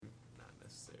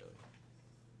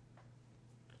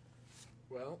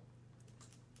Well,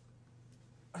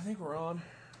 I think we're on.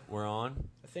 We're on?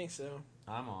 I think so.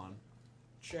 I'm on.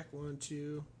 Check 1,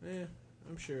 2.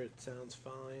 I'm sure it sounds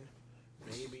fine.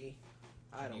 Maybe.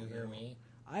 I don't know. Can you hear me?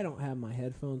 I don't have my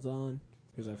headphones on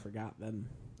because I forgot them.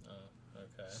 Oh,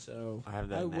 okay. So I have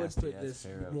that I would nasty put ass this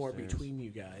pair more upstairs. between you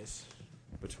guys.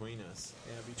 Between us.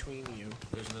 Yeah, between you.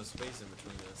 There's no space in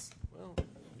between us. Well,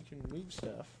 you can move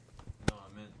stuff. No, I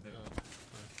meant that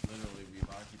literally we've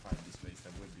occupied the space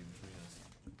that would be between us.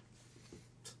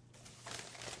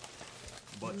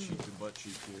 Butt cheek to butt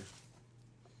cheek here.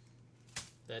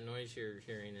 That noise you're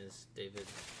hearing is David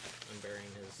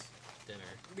unburying his dinner.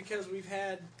 Because we've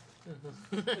had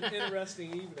an interesting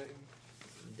evening.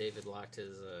 David locked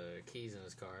his keys in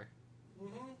his car.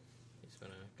 Mm-hmm. He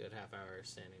spent a good half hour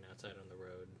standing outside on the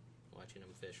road watching him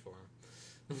fish for him.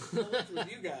 Well, that's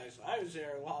with you guys. I was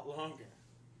there a lot longer.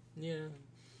 Yeah.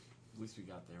 At least we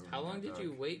got there. when How it long got did dark.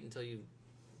 you wait until you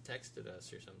texted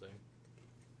us or something?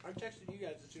 I texted you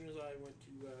guys as soon as I went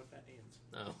to Fat Hands.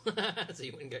 Oh. So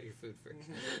you went and got your food first.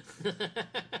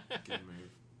 Good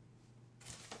move.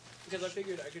 Because I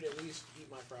figured I could at least eat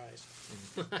my fries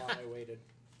while I waited.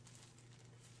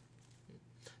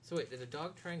 So wait, did a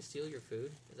dog try and steal your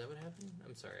food? Is that what happened?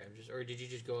 I'm sorry, or did you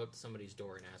just go up to somebody's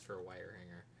door and ask for a wire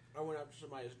hanger? I went up to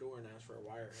somebody's door and asked for a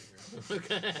wire hanger.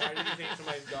 Okay. Why did you think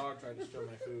somebody's dog tried to steal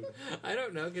my food? I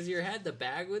don't know, because you had the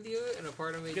bag with you, and a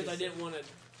part of me Because I just... didn't want to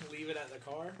leave it at the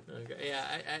car. Okay, yeah,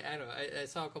 I don't know. I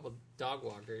saw a couple dog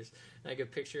walkers, and I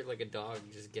could picture like a dog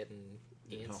just getting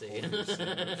antsy.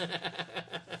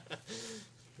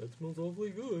 That smells awfully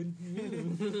good.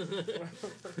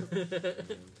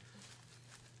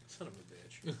 Son of a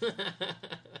bitch.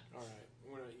 Alright,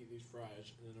 I'm going to eat these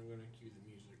fries, and then I'm going to cue the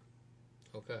music.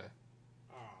 Okay.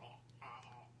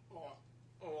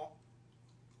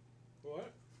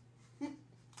 What?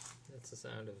 That's the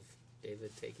sound of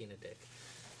David taking a dick.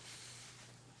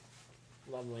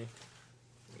 Lovely.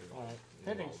 Alright,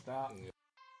 hitting stop.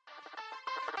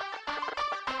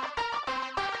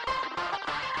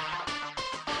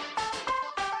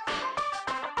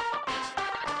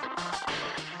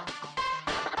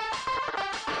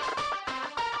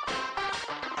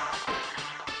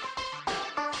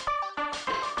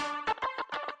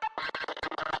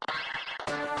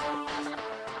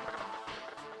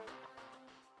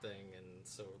 Thing, and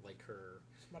so like her...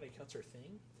 Somebody cuts her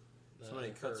thing? Somebody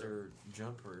cuts her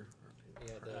jumper.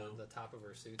 Yeah, the top of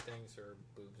her suit thing, so her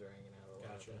boobs are hanging out a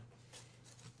little. Gotcha.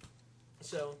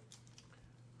 So,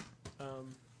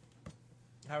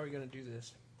 how are we going to do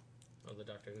this? Oh, the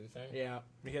Doctor Who thing? Yeah,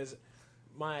 because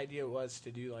my idea was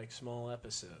to do like small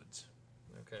episodes,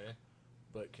 Okay.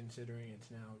 but considering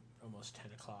it's now almost 10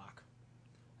 o'clock,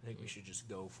 I think we should just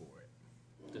go for it.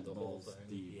 Did the whole thing.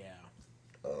 Deep. Yeah.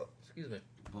 Excuse me.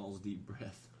 Balls deep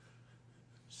breath.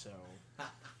 So,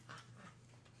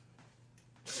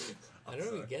 I don't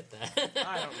even get that.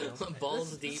 I don't know.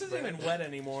 Balls deep This isn't even breath. wet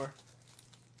anymore.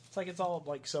 It's like it's all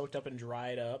like soaked up and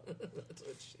dried up. That's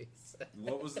what she said.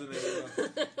 What was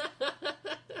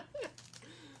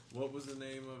the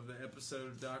name of the episode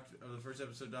of the first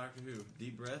episode of Doctor Who?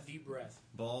 Deep breath. Deep breath.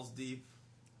 Balls deep.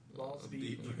 Balls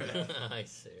Deep deep. breath. I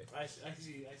see. I see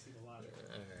the logic.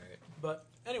 Alright. But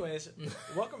anyways,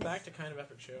 welcome back to Kind of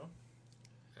Epic Show.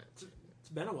 It's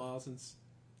been a while since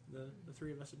the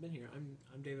three of us have been here.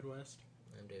 I'm David West.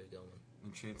 I'm David Gilman.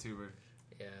 And Chance Huber.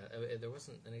 Yeah, there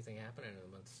wasn't anything happening in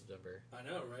the month of September. I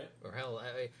know, right? Or hell,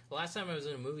 the last time I was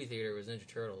in a movie theater was Ninja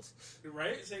Turtles.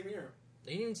 Right? Same here.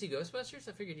 You didn't see Ghostbusters?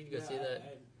 I figured you'd go see that.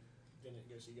 I didn't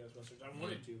go see Ghostbusters. I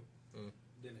wanted to.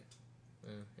 Didn't.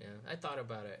 Yeah, I thought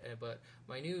about it, but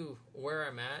where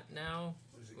I'm at now...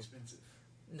 It was expensive.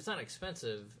 It's not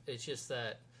expensive, it's just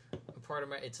that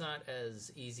it's not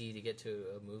as easy to get to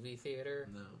a movie theater.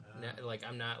 No. Like,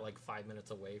 I'm not like 5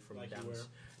 minutes away from Like down. you were.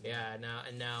 Yeah, now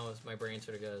my brain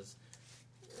sort of goes,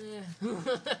 eh. You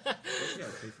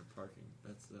gotta pay for parking.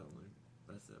 That's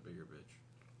that bigger bitch.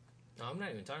 No, I'm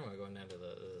not even talking about going down to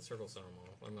the Circle Center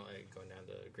Mall. I'm not like going down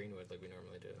to Greenwood like we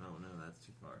normally do. Oh no, that's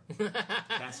too far.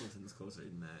 Castleton's closer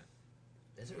than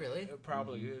that. Is it really? It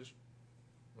probably is.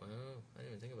 Wow, I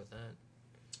didn't even think about that.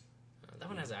 That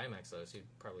one has an IMAX though, so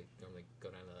you'd probably normally go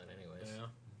down to that anyways. Yeah.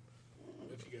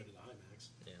 If you go to the IMAX.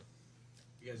 Yeah.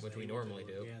 You guys Which we know normally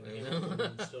Hamilton- do. Yeah, the You Hamilton know?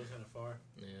 one's still kind of far.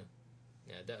 Yeah.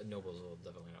 Yeah, Nobles will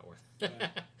definitely not worth it. Yeah.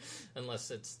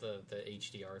 Unless it's the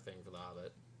HDR thing for The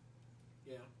Hobbit.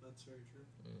 Yeah, that's very true.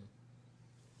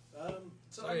 Mm.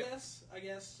 So Oh, I yeah.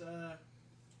 guess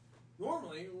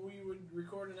normally we would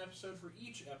record an episode for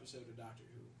each episode of Doctor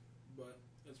Who, but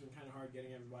it's been kind of hard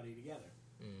getting everybody together.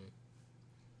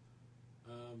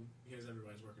 Because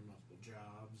everybody's working multiple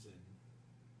jobs and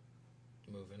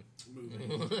Moving.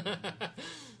 That's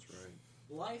right.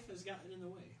 Life has gotten in the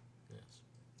way. Yes.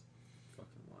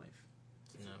 Fucking life.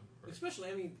 No. Right. Especially,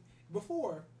 I mean,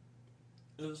 before,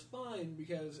 it was fine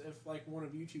because if, like, one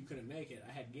of you two couldn't make it,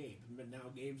 I had Gabe. But now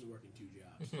Gabe's working 2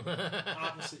 jobs.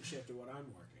 Opposite shift of what I'm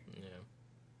working. Yeah.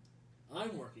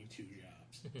 I'm working 2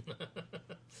 jobs.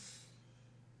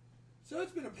 So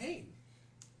it's been a pain.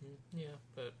 Yeah,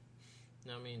 but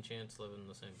now me and Chance live in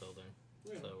the same building.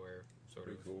 Yeah. So we're sort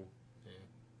Pretty of... cool.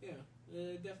 Yeah,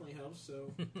 it definitely helps.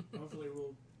 So hopefully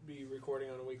we'll be recording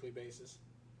on a weekly basis.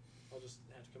 I'll just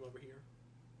have to come over here,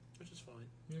 which is fine.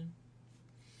 Yeah.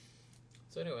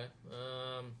 So anyway,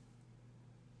 I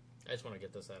just want to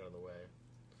get this out of the way,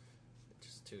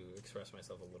 just to express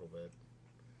myself a little bit.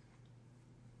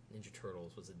 Ninja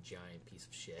Turtles was a giant piece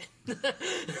of shit. Because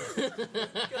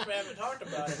we haven't talked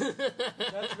about it.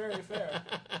 That's very fair.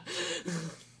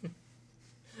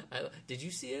 Did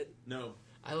you see it? No,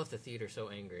 I left the theater so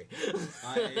angry.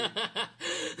 I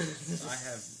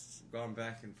have gone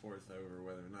back and forth over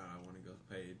whether or not I want to go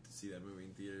pay to see that movie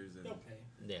in theaters, and Don't pay.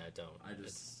 Yeah, I don't. I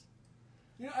just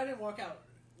You know, I didn't walk out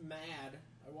mad.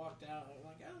 I walked out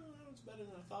like, I don't know, it's better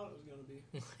than I thought it was going to be.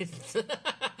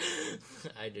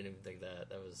 I didn't even think that.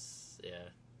 That was, yeah.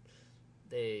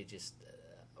 They just,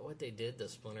 what they did, the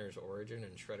Splinter's origin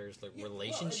and Shredder's relationship.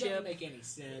 Well, it doesn't make any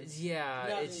sense. Yeah, It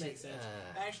doesn't it's make sense.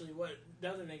 Actually, what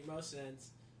doesn't make most sense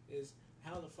is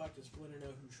how the fuck does Splinter know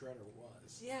who Shredder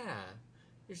was? yeah.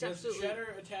 There's Because absolutely.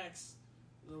 Shredder attacks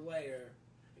the lair,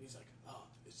 and he's like, oh,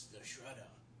 it's the Shredder.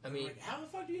 I And mean- I'm like, how the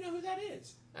fuck do you know who that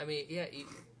is? I mean, yeah,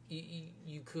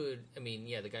 you could. I mean,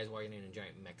 yeah, the guy's walking in a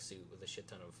giant mech suit with a shit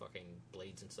ton of fucking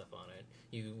blades and stuff on it.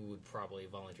 You would probably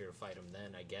volunteer to fight him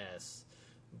then, I guess.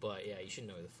 But yeah, you should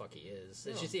know who the fuck he is.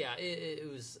 It's No. just, yeah, it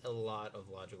was a lot of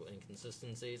logical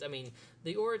inconsistencies. I mean,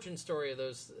 the origin story of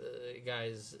those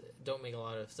guys don't make a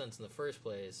lot of sense in the first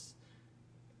place,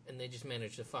 and they just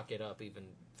managed to fuck it up even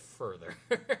further.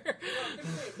 I could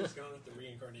say if it's gone with the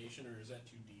reincarnation, or is that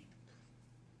too deep?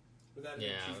 Would that have been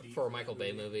Yeah, too deep for a that Michael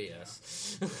Bay movie,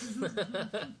 yes.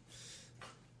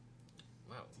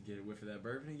 Wow. get a whiff of that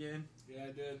bourbon again. Yeah,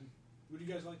 I did. Would you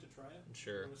guys like to try it?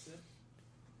 Sure. Wanna sip?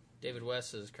 David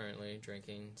West is currently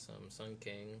drinking some Sun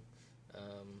King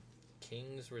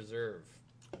King's Reserve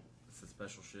It's the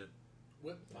special shit.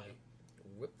 Whip fight.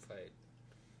 Whip Fight.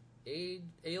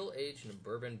 Ale aged in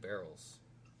bourbon barrels.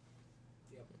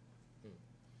 Yep.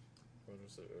 What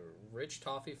was it? A rich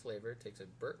toffee flavor takes a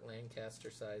Burt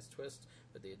Lancaster-sized twist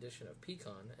with the addition of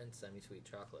pecan and semi-sweet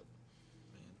chocolate.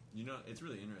 Man, you know, it's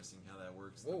really interesting how that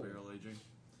works. Whoa. The barrel aging.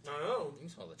 I know. You can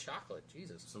smell the chocolate,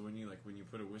 Jesus. So when you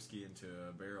put a whiskey into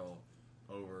a barrel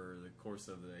over the course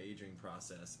of the aging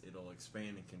process, it'll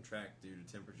expand and contract due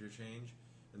to temperature change,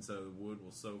 and so the wood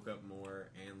will soak up more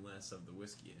and less of the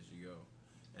whiskey as you go.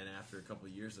 And after a couple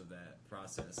of years of that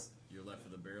process, you're left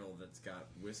with a barrel that's got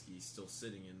whiskey still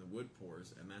sitting in the wood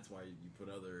pores, and that's why you put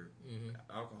other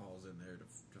alcohols in there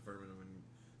to ferment them and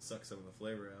suck some of the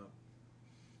flavor out.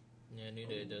 Yeah, New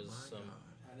Day does my some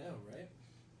God. I know, right?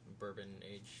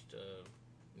 bourbon-aged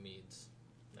meads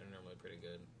that are normally pretty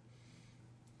good.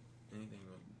 Anything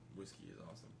with whiskey is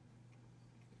awesome.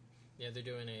 Yeah, they're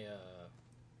doing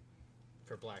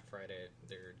for Black Friday,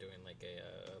 they're doing like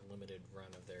a limited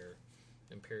run of their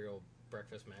Imperial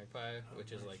Breakfast Magpie,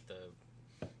 which is nice. like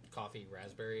the coffee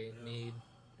raspberry mead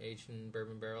aged in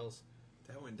bourbon barrels.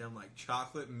 That went down like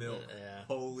chocolate milk. Yeah.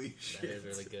 Holy shit. That is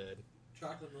really good.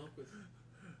 Chocolate milk with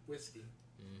whiskey.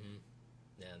 Hmm.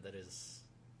 Yeah, that is...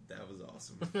 That was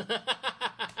awesome.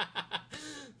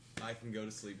 I can go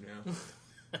to sleep now.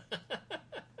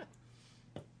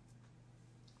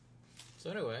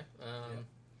 So anyway,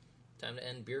 time to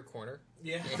end Beer Corner.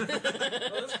 Yeah. Well,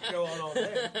 this could go on all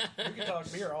day. We could talk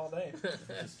beer all day.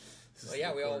 Well,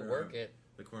 yeah, we all work it.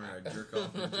 The corner I jerk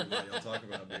off into while y'all talk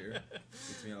about beer.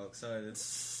 Gets me all excited.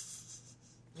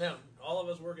 Now, all of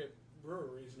us work at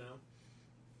breweries now.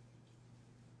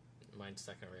 Mine's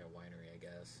technically a winery, I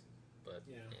guess. But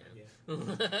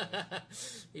Yeah.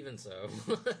 even so.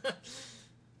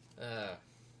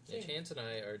 Chance and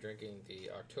I are drinking the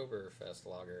Oktoberfest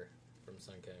lager from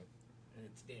Sun King. And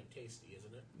it's damn tasty,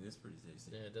 isn't it? It's pretty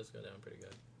tasty. Yeah, it does go down pretty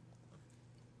good.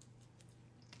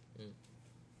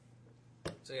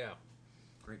 So yeah,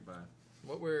 Great buy.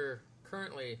 what we're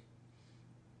currently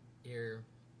here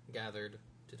gathered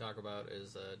to talk about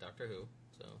is Doctor Who.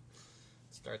 So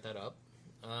let's start that up.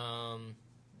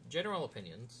 General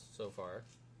opinions so far.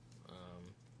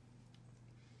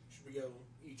 Should we go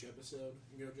each episode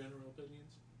and go general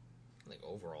opinions? I think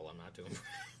overall I'm not too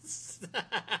impressed.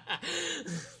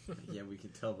 Yeah, we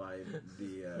could tell by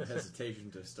the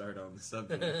hesitation to start on the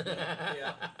subject.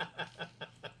 Yeah.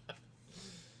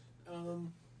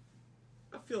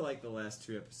 I feel like the last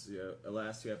two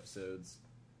episodes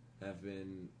have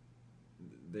been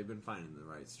they've been finding the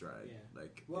right stride. Yeah.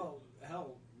 Like, well,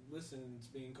 hell, listen, it's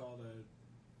being called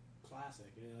a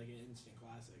classic, like an instant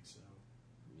classic. So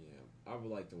yeah, I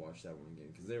would like to watch that one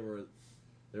again because there were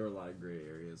a lot of gray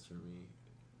areas for me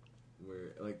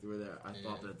where I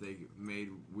thought that they made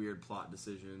weird plot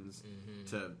decisions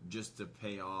to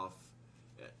pay off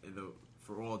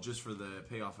just for the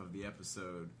payoff of the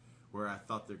episode, where I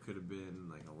thought there could have been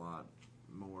like a lot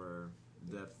more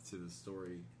depth to the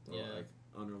story, or like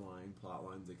underlying plot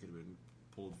lines that could have been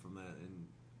pulled from that and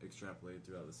extrapolated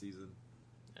throughout the season.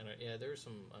 And there were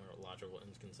some logical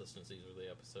inconsistencies with the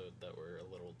episode that were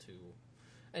a little too.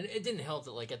 And it didn't help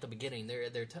that, like, at the beginning,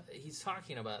 he's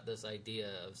talking about this idea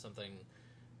of something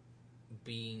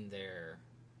being there,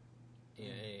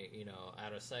 you know,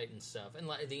 out of sight and stuff. And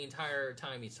like, the entire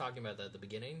time he's talking about that at the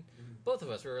beginning, both of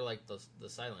us were like the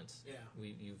silence. Yeah,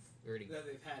 you've already. Yeah,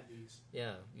 they've had these.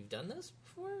 Yeah, you've done this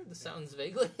before. This sounds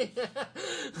vaguely.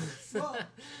 Well,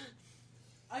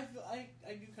 I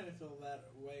do kind of feel that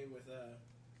way with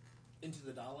Into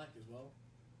the Dalek as well.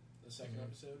 The second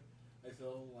episode. I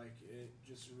feel like it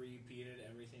just repeated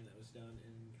everything that was done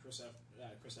in Chris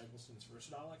Eccleston's first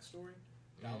Dalek story.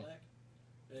 Dalek.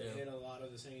 It hit a lot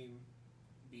of the same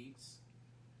beats.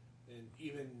 And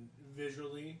even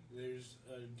visually, there's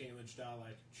a damaged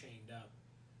Dalek chained up.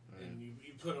 Right. And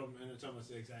you put them, and it's almost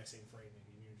the exact same framing,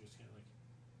 and you're just kind of like...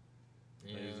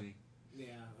 Lazy.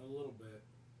 Yeah, a little bit.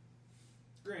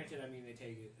 Granted, I mean, they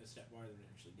take it a step farther and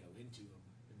actually go into them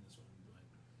in this one, but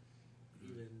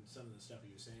even some of the stuff he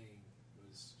was saying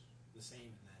was the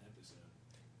same in that episode.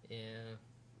 Yeah.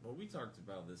 Well, we talked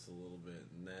about this a little bit,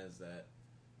 and that is that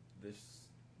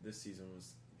this season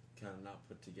was kind of not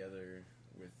put together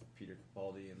with Peter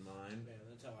Capaldi in mind. Yeah,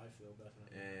 that's how I feel,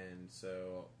 definitely. And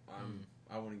so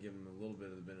I want to give him a little bit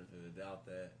of the benefit of the doubt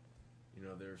that, you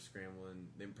know, they're scrambling.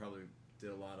 They probably did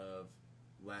a lot of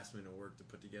last-minute work to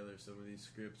put together some of these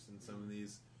scripts and some of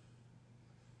these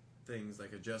things,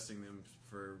 like adjusting them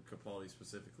for Capaldi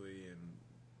specifically. And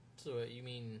so you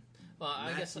mean? Well,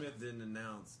 I guess Matt Smith didn't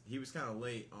announce. He was kind of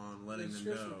late on letting them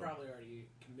know. The scripts were probably already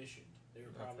commissioned. They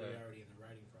were probably already in the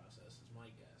writing process, is my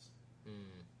guess.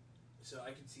 So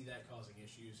I could see that causing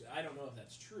issues. I don't know if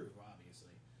that's true,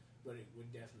 obviously, but it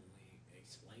would definitely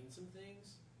explain some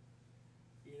things.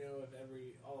 You know, if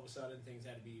all of a sudden things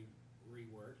had to be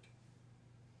reworked.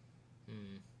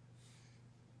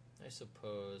 I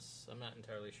suppose. I'm not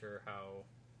entirely sure how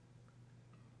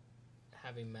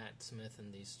having Matt Smith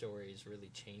in these stories really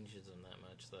changes them that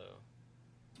much, though.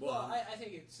 Well, I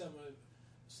think it's somewhat...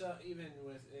 So even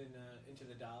within Into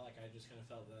the Dalek, I just kind of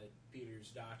felt that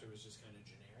Peter's doctor was just kind of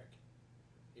generic.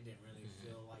 It didn't really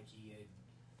feel like he had...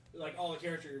 Like, all the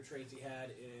character traits he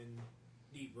had in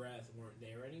Deep Breath weren't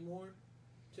there anymore,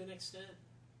 to an extent.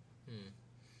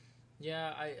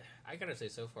 Yeah, I gotta say,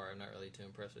 so far, I'm not really too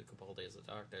impressed with Capaldi as a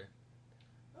doctor.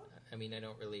 Oh. I mean, I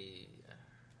don't really...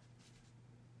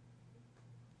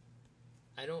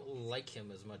 I don't like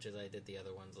him as much as I did the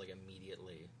other ones, like,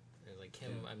 immediately. Like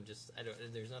him, I'm just...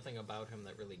 There's nothing about him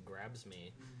that really grabs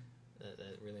me,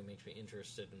 that really makes me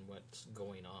interested in what's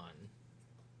going on.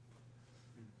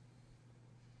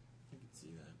 I can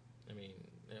see that. I mean,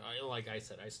 like I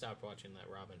said, I stopped watching that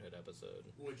Robin Hood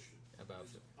episode. Which about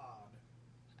is odd.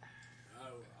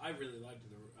 I really liked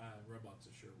the Robots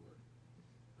of Sherwood.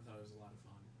 I thought it was a lot of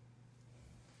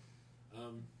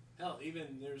fun. Hell,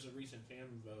 even there's a recent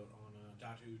fan vote on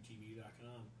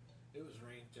DoctorWhoTV.com. It was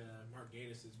ranked Mark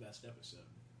Gatiss' best episode,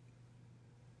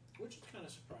 which is kind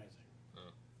of surprising.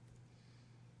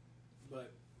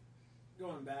 But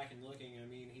going back and looking, I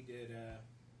mean, he did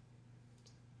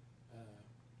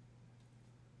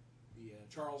the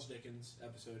Charles Dickens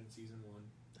episode in season 1.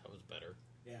 That was better.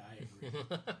 Yeah, I agree.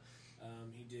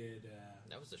 He did...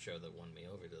 that was the show that won me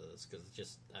over to this, because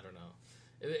just, I don't know.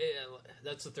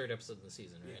 That's the third episode of the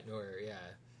season, right? Yeah. Where,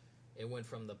 it went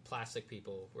from the plastic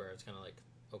people, where it's kind of like,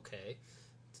 okay,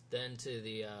 then to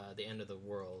the end of the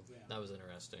world. Yeah. That was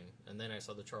interesting. And then I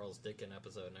saw the Charles Dickens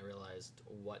episode, and I realized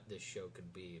what this show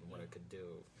could be and what it could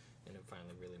do, and it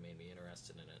finally really made me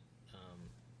interested in it.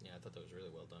 I thought that was really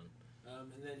well done.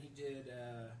 And then he did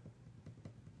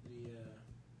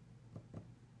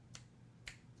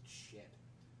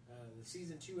the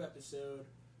season 2 episode,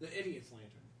 The Idiot's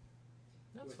Lantern.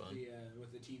 That's fun.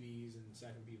 With the TVs and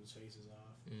sacking people's faces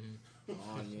off.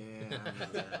 Oh, yeah. I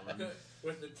know that one.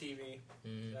 With the TV.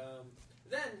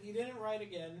 Then he didn't write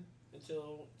again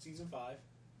until season 5.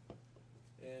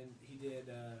 And he did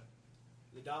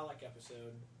the Dalek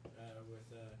episode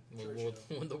with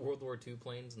When the World War II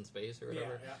planes in space or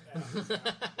whatever. Yeah.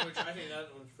 Which I think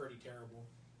that one's pretty terrible.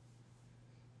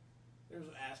 There's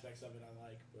aspects of it I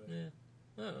like, but Yeah.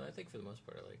 No, I think for the most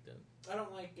part I liked it. I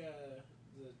don't like the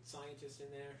scientist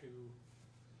in there who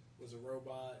was a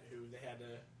robot who they had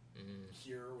to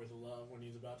cure with love when he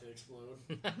was about to explode.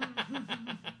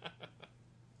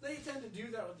 They tend to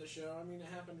do that with the show. I mean, it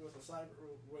happened with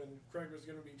when Craig was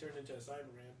going to be turned into a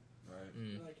Cyberman. Right.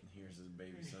 Like, here's his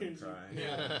baby son crying.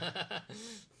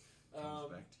 Comes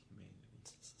back to humanity.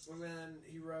 And then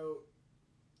he wrote,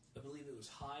 I believe it was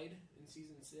Hyde in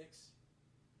season 6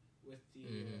 with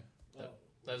the.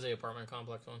 That was the apartment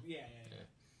complex one. Yeah.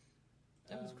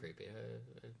 That was creepy.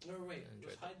 No, wait, it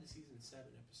was Hyde the season 7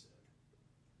 episode.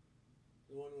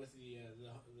 The one with the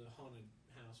haunted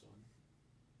house one.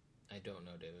 I don't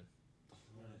know, David.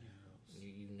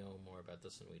 You know more about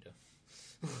this than we do.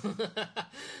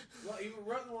 Well, he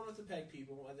wrote the one with the peg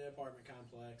people at the apartment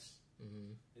complex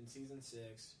in season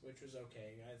 6, which was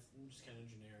okay. Just kind of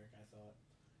generic, I thought.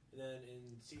 And then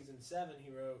in season 7, he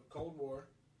wrote Cold War.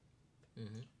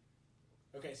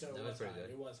 Okay, so it was Hyde.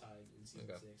 It was Hyde in season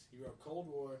 6. He wrote Cold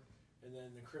War, and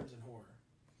then the Crimson Horror,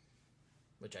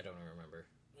 which I don't remember.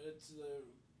 It's the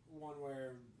one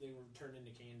where they were turned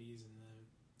into candies, and the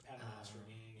Pattermaster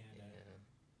gang had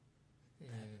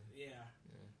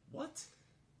What?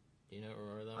 Do you not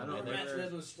remember that? I don't Matt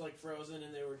Smith was like frozen,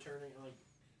 and they were turning like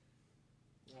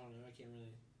I don't know. I can't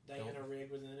really. Diana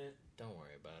Rigg was in it. Don't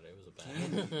worry about it. It was a bad.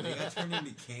 Candy. They got turned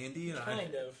into candy, and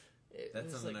kind of. It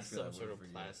was like some sort of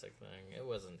plastic thing. It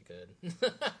wasn't good.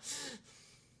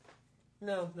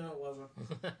 No, it wasn't.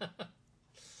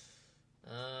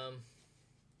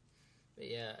 But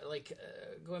yeah, like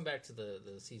going back to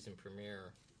the season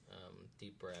premiere,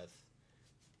 Deep Breath.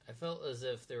 I felt as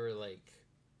if there were like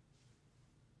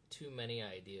too many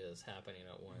ideas happening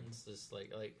at once. Just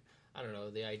like I don't know,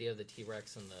 the idea of the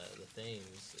T-Rex and the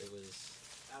Thames. It was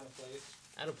out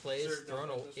of place, thrown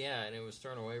away. Yeah, and it was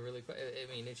thrown away really quick. I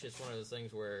mean, it's just one of those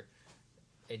things where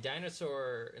a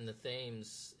dinosaur in the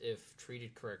Thames, if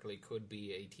treated correctly, could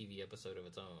be a TV episode of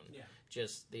its own. Yeah.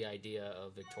 Just the idea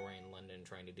of Victorian London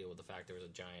trying to deal with the fact there was a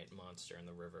giant monster in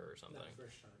the river or something. Not the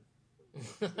first time.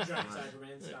 The giant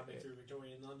Cyberman stopping through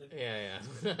Victorian London. Yeah.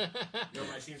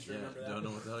 Nobody seems to remember that. Don't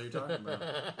know what the hell you're talking about.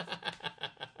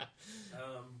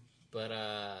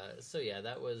 So yeah,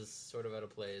 that was sort of out of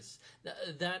place.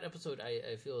 That episode,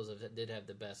 I feel as if it did have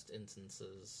the best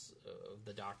instances of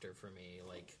the Doctor for me.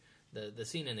 Like the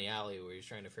scene in the alley where he's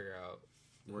trying to figure out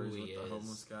where who he's he with is. the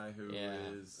homeless guy who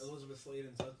is Elizabeth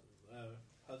Sladen's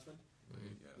husband.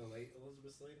 The late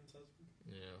Elizabeth Sladen's husband.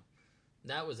 Yeah,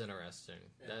 that was interesting.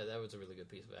 Yeah. That was a really good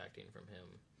piece of acting from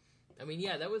him. I mean,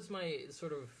 yeah, that was my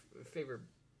sort of favorite.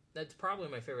 That's probably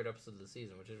my favorite episode of the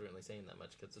season, which isn't really saying that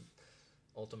much because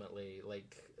ultimately,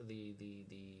 like the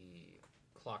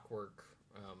clockwork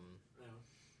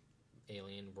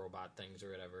alien robot things or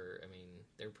whatever. I mean,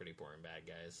 they're pretty boring bad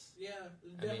guys. Yeah,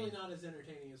 definitely not as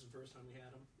entertaining as the first time we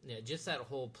had them. Yeah, just that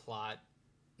whole plot.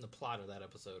 The plot of that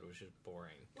episode was just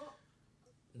boring. Well,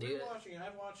 rewatching it,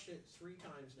 I've watched it 3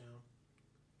 times now,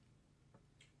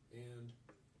 and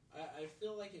I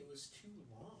feel like it was too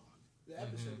long. The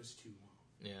episode was too long.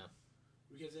 Yeah,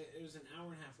 because it was an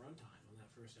hour and a half runtime on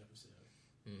that first episode,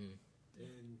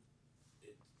 and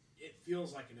it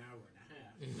feels like an hour and a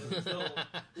half. It doesn't feel,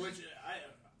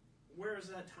 where is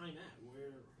that time at?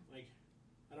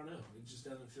 I don't know. It just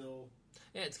doesn't feel.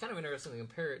 Yeah, it's kind of interesting to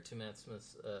compare it to Matt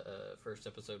Smith's first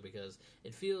episode because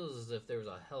it feels as if there was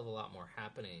a hell of a lot more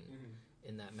happening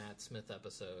in that Matt Smith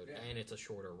episode, and it's a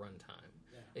shorter runtime.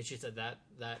 Yeah. It's just that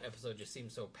episode just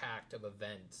seems so packed of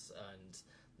events and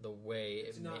the way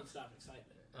it's nonstop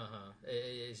excitement.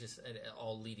 It's just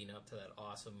all leading up to that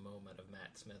awesome moment of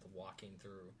Matt Smith walking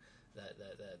through that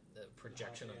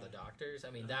projection of the doctors. I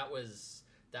mean, that was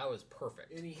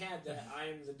perfect. And he had that "I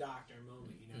am the Doctor"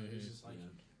 moment. You know, it was just like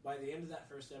by the end of that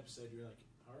first episode, you're like,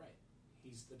 all right,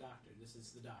 he's the Doctor. This is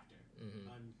the Doctor.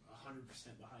 I'm 100%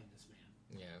 behind this man.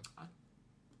 Yeah.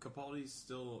 Capaldi's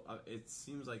still. It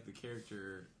seems like the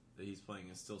character that he's playing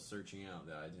is still searching out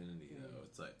the identity. Though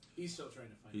it's like he's still trying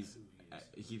to find out who he is.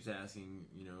 He keeps asking,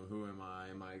 who am I?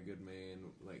 Am I a good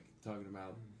man? Like talking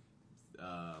about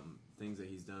things that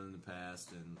he's done in the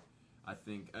past, and I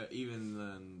think even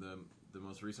the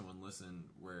most recent one, Listen,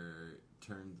 where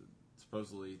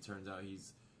supposedly turns out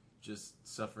he's just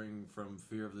suffering from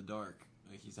fear of the dark.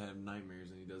 Like he's had nightmares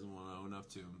and he doesn't want to own up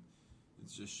to them. It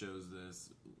just shows this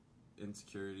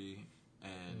insecurity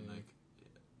and like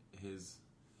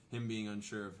him being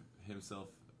unsure of himself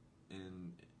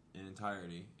in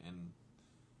entirety, and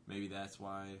maybe that's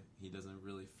why he doesn't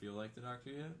really feel like the Doctor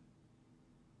yet.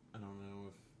 I don't know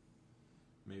if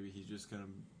maybe he's just gonna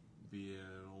be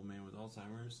an old man with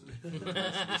Alzheimer's for the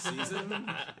rest of the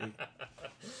season.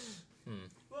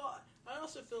 Well, I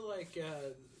also feel like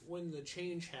when the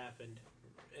change happened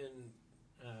in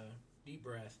Deep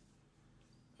Breath,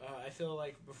 I feel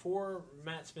like before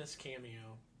Matt Smith's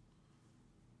cameo,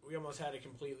 we almost had a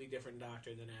completely different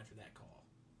Doctor than after that call.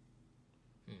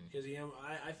 Because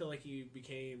I feel like he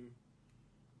became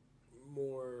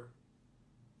more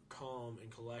calm and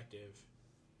collective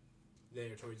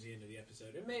there towards the end of the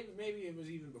episode, and maybe it was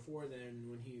even before then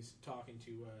when he's talking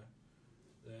to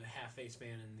the half-faced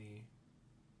man in the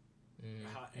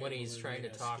when he's trying to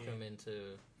talk him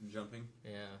into jumping.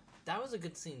 Yeah, that was a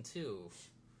good scene too.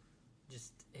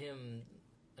 Just him,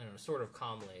 I don't know, sort of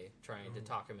calmly trying to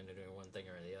talk him into doing one thing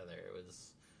or the other. It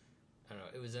was, I don't know,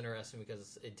 it was interesting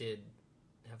because it did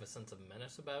have a sense of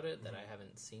menace about it that I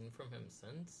haven't seen from him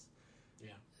since.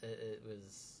 Yeah, it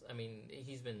was. I mean,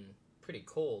 he's been pretty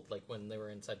cold. Like when they were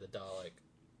inside the Dalek,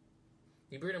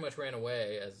 he pretty much ran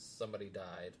away as somebody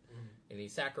died, and he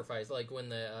sacrificed. Like when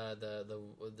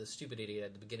the stupid idiot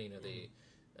at the beginning of the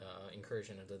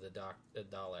incursion into the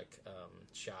Dalek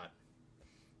shot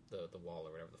the wall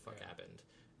or whatever the fuck happened.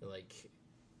 Like,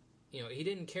 you know, he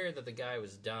didn't care that the guy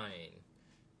was dying.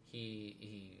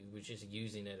 He was just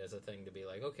using it as a thing to be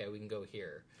like, okay, we can go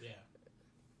here. Yeah.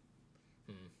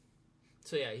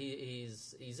 So yeah,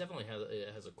 he's definitely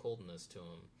has a coldness to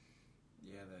him.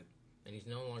 Yeah, that. And he's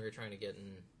no longer trying to get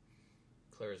in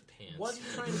Clara's pants. Was he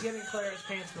trying to get in Clara's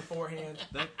pants beforehand?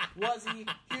 Was he?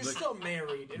 He was still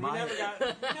married, and we never got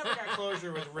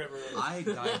closure with River. I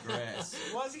digress.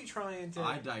 Was he trying to?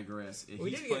 I digress. We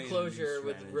didn't get closure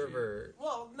with River.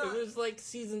 Well, no. It was like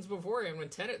seasons beforehand when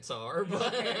Tennant saw her.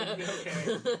 But... Okay.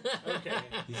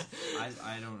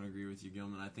 I don't agree with you,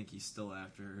 Gilman. I think he's still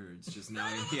after her. It's just now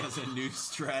he has a new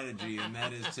strategy, and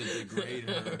that is to degrade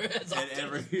her at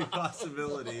every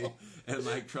possibility and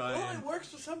like try. Well, it works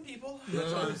for some people.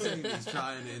 That's what I'm saying. He's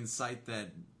trying to incite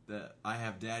that I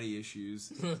have daddy issues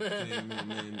thing,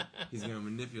 and then he's going to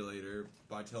manipulate her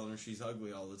by telling her she's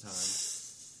ugly all the time.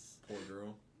 Poor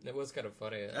girl. It was kind of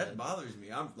funny. That bothers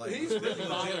me. I'm like, He's this really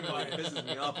bothered by it. pisses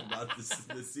me off about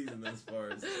this season as far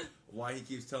as why he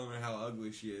keeps telling her how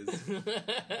ugly she is.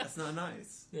 That's not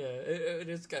nice. Yeah,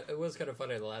 it was kind of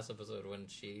funny the last episode when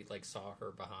she like saw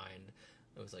her behind.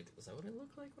 I was like, is that what I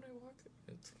look like when I walk?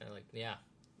 It's kind of like, yeah,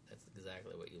 that's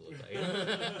exactly what you look like.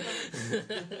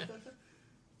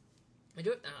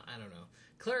 I don't know.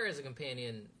 Clara as a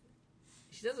companion,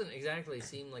 she doesn't exactly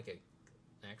seem like an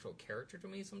actual character to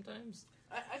me sometimes.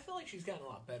 I feel like she's gotten a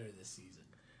lot better this season.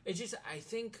 It's just, I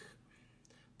think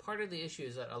part of the issue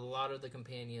is that a lot of the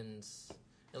companions,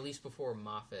 at least before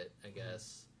Moffat, I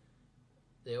guess,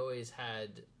 they always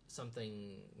had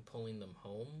something pulling them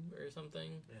home or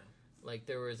something. Yeah. Like,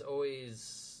 there was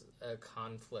always a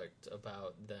conflict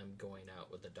about them going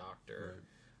out with the Doctor.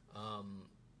 Right.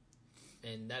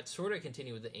 And that sort of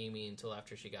continued with Amy until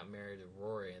after she got married to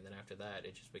Rory, and then after that,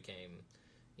 it just became,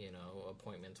 you know,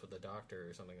 appointments with the Doctor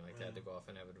or something like that to go off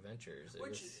and have adventures.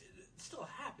 Which still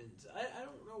happens. I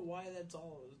don't know why that's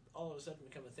all of a sudden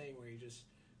become a thing where he just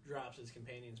drops his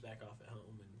companions back off at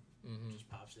home and just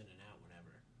pops in and out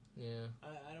whenever. Yeah.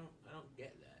 I don't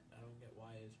get that. I don't get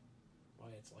why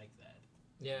it's like that.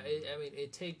 Yeah, I mean,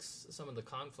 it takes some of the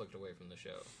conflict away from the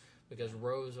show. Because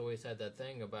Rose always had that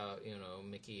thing about, you know,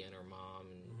 Mickey and her mom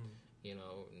and, you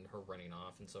know, and her running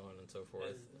off and so on and so forth.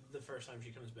 And the first time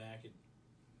she comes back,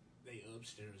 they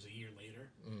oopsed and it was a year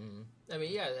later. I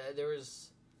mean, yeah, there was...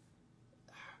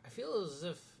 I feel as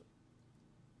if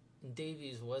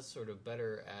Davies was sort of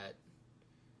better at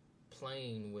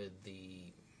playing with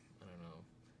the, I don't know,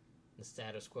 the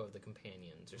status quo of the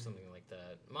companions or something like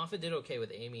that. Moffat did okay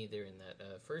with Amy during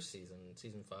that first season,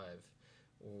 season 5.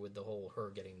 With the whole her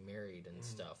getting married and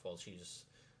stuff while she's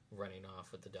running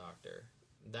off with the Doctor.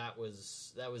 That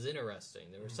was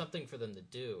interesting. There was something for them to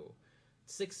do.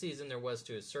 6th season there was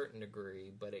to a certain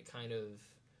degree, but it kind of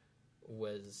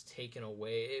was taken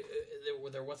away.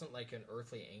 There wasn't like an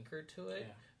earthly anchor to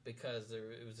it because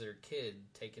it was their kid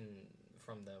taken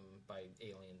from them by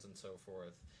aliens and so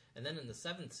forth. And then in the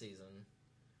 7th season,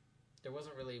 there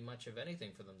wasn't really much of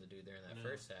anything for them to do there in that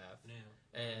first half.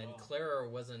 No, and Clara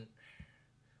wasn't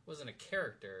a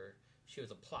character, she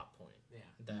was a plot point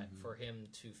that for him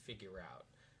to figure out.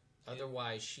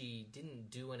 Otherwise, she didn't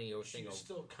do any... She was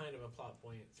still kind of a plot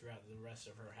point throughout the rest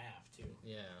of her half, too.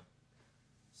 Yeah.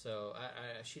 So,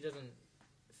 she doesn't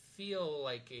feel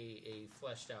like a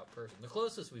fleshed out person. The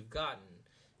closest we've gotten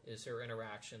is her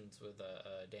interactions with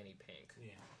Danny Pink.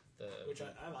 Yeah. Which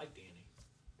I like Danny.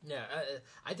 Yeah,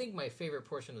 I think my favorite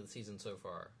portion of the season so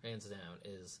far, hands down,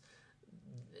 is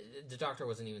the Doctor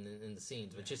wasn't even in the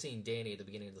scenes, but just seeing Danny at the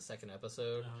beginning of the second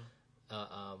episode,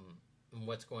 and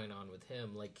what's going on with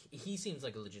him, like he seems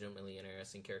like a legitimately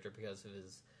interesting character because of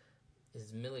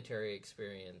his military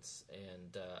experience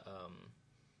and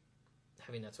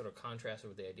having that sort of contrast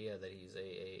with the idea that he's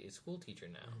a school teacher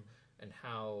now, and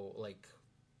how, like,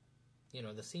 you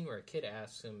know, the scene where a kid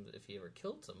asks him if he ever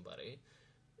killed somebody,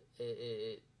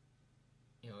 it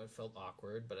you know, it felt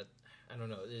awkward, but I don't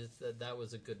know. That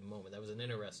was a good moment. That was an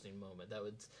interesting moment.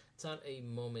 It's not a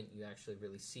moment you actually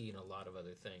really see in a lot of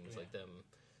other things, like them.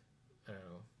 I don't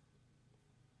know.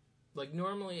 Like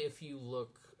normally, if you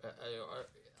look at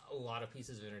a lot of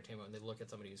pieces of entertainment, when they look at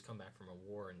somebody who's come back from a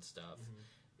war and stuff,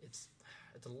 it's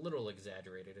a little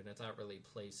exaggerated, and it's not really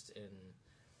placed in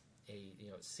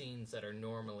scenes that are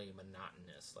normally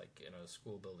monotonous, like in a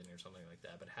school building or something like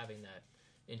that. But having that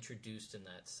introduced in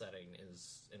that setting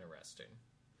is interesting.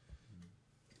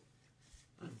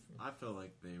 I feel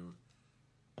like they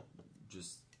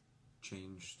just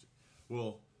changed.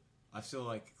 Well, I feel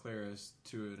like Clara's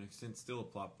to an extent still a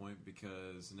plot point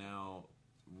because now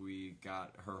we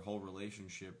got her whole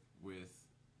relationship with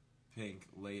Pink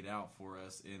laid out for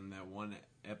us in that one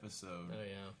episode. Oh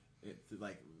yeah, it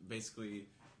like basically.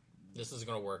 This is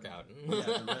going to work out.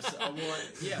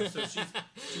 So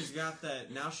she's got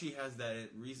that. Now she has that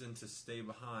reason to stay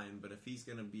behind, but if he's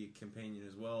going to be a companion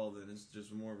as well, then it's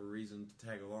just more of a reason to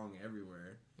tag along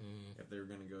everywhere if they're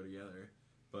going to go together.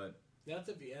 But that's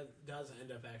if he does end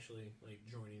up actually, like,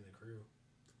 joining the crew.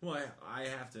 Well, I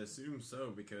have to assume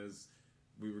so, because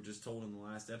we were just told in the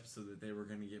last episode that they were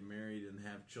going to get married and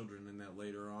have children, and that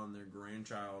later on their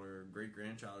grandchild or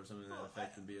great-grandchild or something to that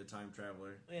effect would be a time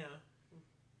traveler. Yeah.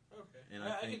 Okay. And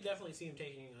I could definitely see him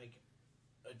taking, like,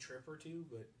 a trip or two,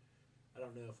 but I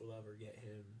don't know if we'll ever get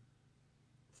him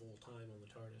full-time on the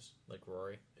TARDIS. Like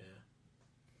Rory? Yeah.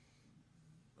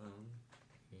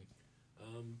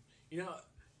 You know,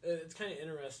 it's kind of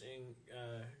interesting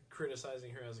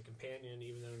criticizing her as a companion,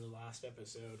 even though in the last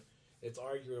episode it's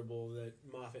arguable that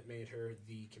Moffat made her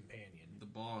the companion. The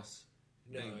boss.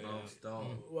 No, Big boss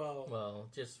dog. Well,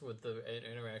 just with the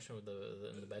interaction with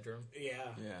in the bedroom?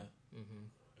 Yeah. Yeah.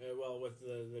 Well, with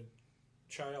the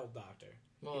child doctor.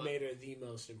 He made her the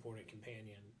most important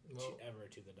companion ever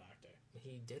to the Doctor.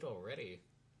 He did already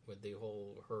with the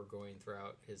whole her going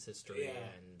throughout his history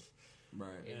and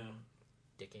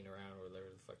dicking around or whatever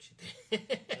the fuck she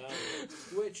did.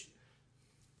 Which,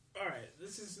 all right,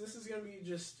 this is gonna be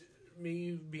just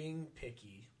me being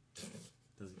picky.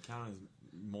 Does it count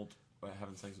as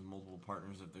having sex with multiple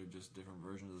partners if they're just different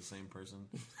versions of the same person?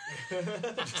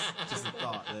 just a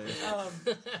thought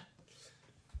there.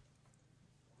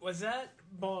 Was that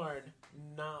barn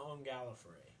not on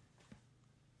Gallifrey?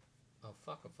 Oh,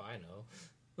 fuck if I know.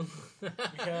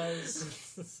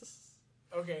 Because,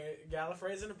 okay,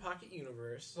 Gallifrey's in a pocket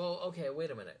universe. Well, okay,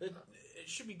 wait a minute. It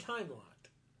should be time locked.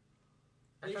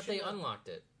 I thought they unlocked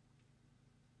it.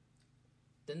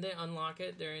 Didn't they unlock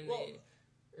it during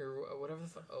or whatever the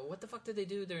fuck? Oh, what the fuck did they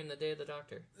do during the Day of the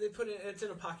Doctor? They put it. It's in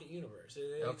a pocket universe.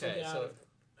 They took it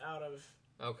out of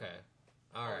okay,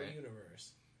 all our right.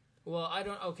 universe. Well, I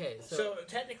don't. Okay, so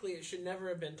technically, it should never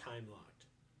have been time locked.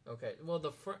 Okay, well,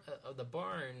 the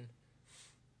barn,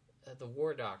 the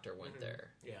War Doctor went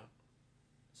there. Yeah.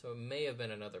 So it may have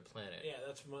been another planet. Yeah,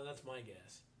 that's my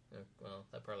guess. Well,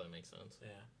 that probably makes sense.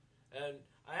 Yeah, and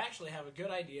I actually have a good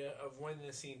idea of when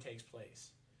this scene takes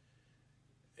place.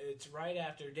 It's right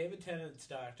after David Tennant's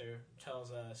Doctor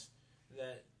tells us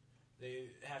that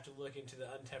they have to look into the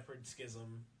untempered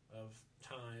schism of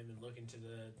time and look into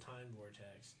the time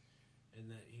vortex,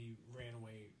 and that he ran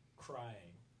away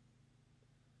crying.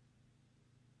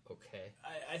 Okay.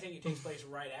 I think it takes place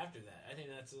right after that. I think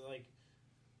that's like,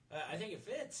 I think it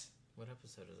fits. What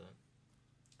episode is that?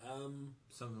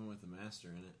 Something with the Master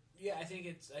in it. Yeah, I think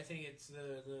it's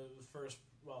the first,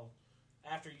 well,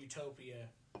 after Utopia,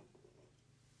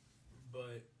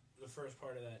 but the first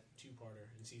part of that two-parter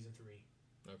in season 3.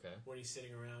 Okay. When he's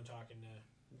sitting around talking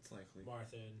to It's likely.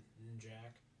 Martha and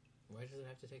Jack. Why does it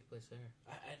have to take place there?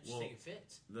 I just think it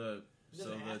fits. The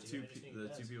two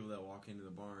people that walk into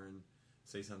the barn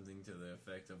say something to the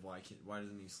effect of why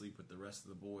doesn't he sleep with the rest of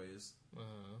the boys?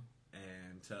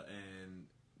 And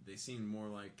they seemed more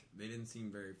like they didn't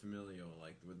seem very familial,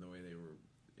 like with the way they were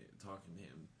talking to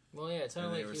him. Well, yeah, it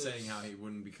sounded like they were saying how he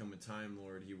wouldn't become a Time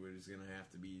Lord; he was going to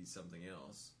have to be something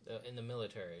else in the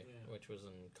military, which was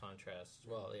in contrast.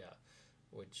 Well, yeah,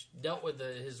 which dealt with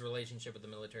his relationship with the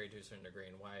military to a certain degree,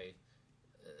 and why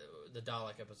the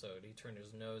Dalek episode he turned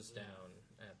his nose down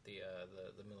at the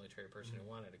military person who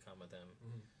wanted to come with him,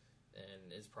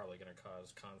 and is probably going to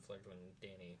cause conflict when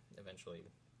Danny eventually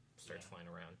starts flying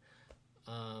around.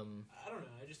 I don't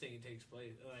know. I just think it takes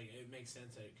place. Like, it makes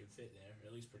sense that it could fit there,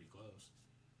 at least pretty close.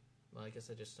 Well, I guess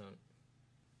I just don't.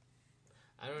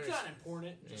 I don't. It's not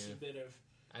important. Just a bit of.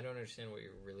 I don't understand what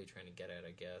you're really trying to get at.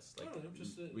 I guess I don't know,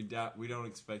 just we don't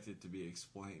expect it to be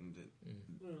explained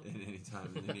in any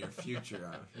time in the near future.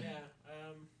 Yeah.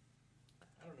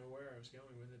 I don't know where I was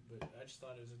going with it, but I just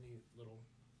thought it was a neat little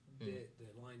bit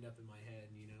that lined up in my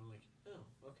head. You know, like, oh,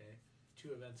 okay,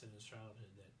 2 events in his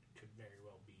childhood that could very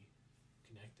well be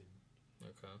connected.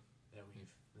 Okay. That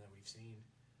we've seen.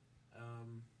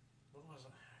 What was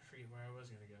I forget where I was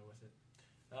going to go with it.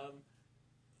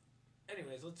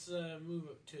 Anyways, let's move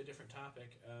to a different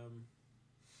topic.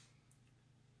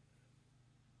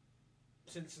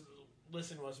 Since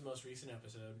Listen was the most recent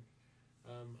episode,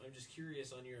 I'm just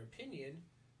curious on your opinion.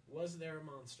 Was there a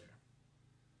monster?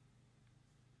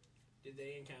 Did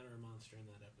they encounter a monster in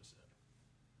that episode?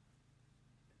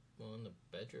 Well, in the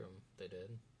bedroom, they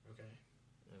did. Okay.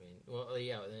 I mean, well,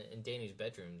 yeah, in Danny's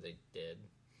bedroom, they did,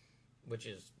 which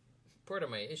is part of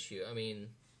my issue. I mean,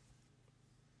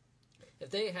 if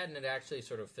they hadn't actually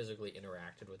sort of physically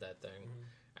interacted with that thing,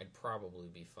 I'd probably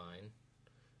be fine.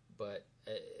 But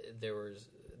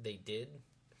they did,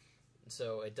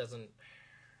 so it doesn't.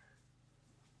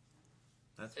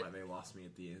 That's why they lost me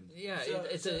at the end. Yeah,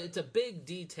 it's a big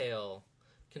detail,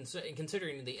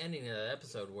 considering the ending of the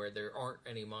episode where there aren't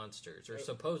any monsters, or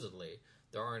supposedly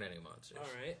there aren't any monsters. All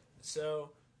right,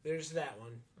 so there's that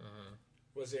one. Uh-huh.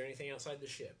 Was there anything outside the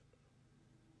ship?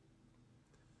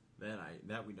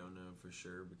 That we don't know for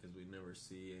sure because we never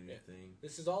see anything. Yeah.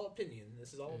 This is all opinion.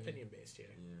 This is all opinion based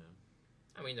here.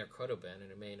 Yeah. I mean, there could have been,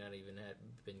 and it may not even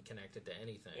have been connected to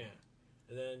anything. Yeah.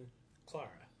 And then Clara.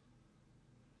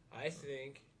 I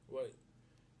think what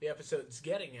the episode's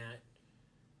getting at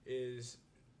is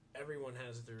everyone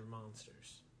has their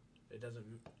monsters. It doesn't.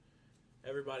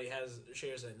 Everybody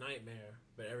shares that nightmare,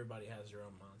 but everybody has their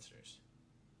own monsters.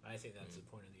 I think that's the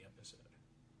point of the episode.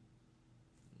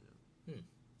 Yeah.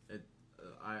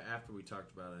 After we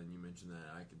talked about it and you mentioned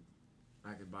that,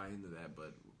 I could buy into that,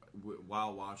 but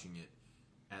while watching it,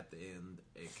 at the end,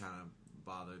 it kind of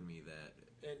bothered me that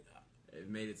it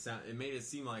made it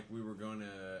seem like we were going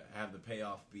to have the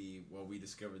payoff be, well, we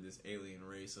discovered this alien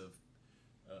race of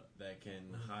that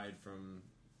can hide from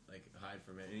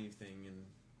anything, and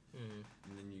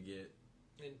then you get,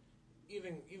 and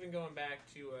even going back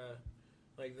to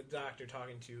like the doctor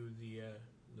talking to the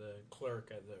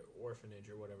clerk at the orphanage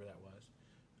or whatever that was.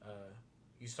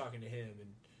 He's talking to him, and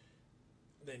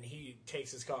then he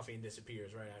takes his coffee and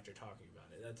disappears right after talking about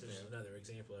it. That's just another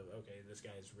example of, okay, this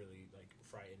guy's really like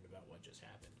frightened about what just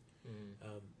happened.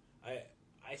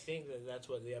 I think that's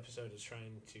what the episode is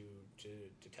trying to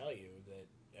tell you, that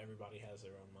everybody has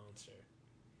their own monster.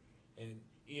 And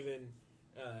even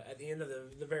at the end of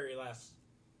the very last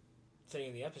thing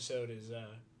in the episode is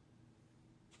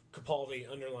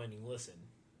Capaldi underlining listen.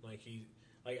 I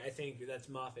think that's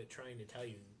Moffat trying to tell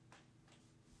you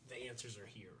the answers are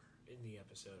here in the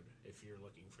episode if you're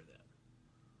looking for them.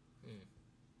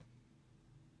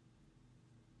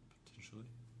 Potentially.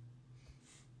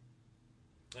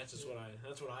 That's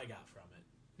what I got from it.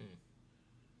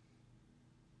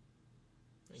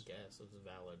 I guess it's a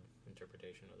valid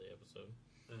interpretation of the episode.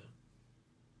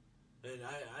 Yeah. And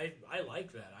I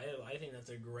like that. I think that's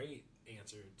a great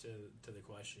answer to the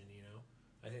question, you know.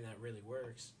 I think that really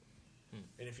works.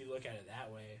 And if you look at it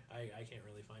that way, I can't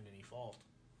really find any fault.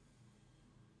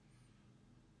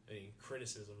 Any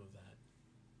criticism of that.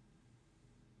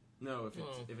 No,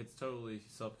 if it's totally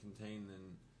self-contained,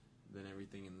 then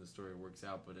everything in the story works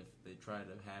out. But if they try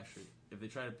to if they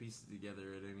try to piece it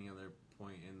together at any other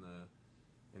point in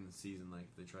the season, like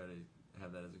if they try to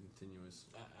have that as a continuous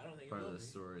I don't think part it will of the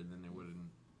story, then they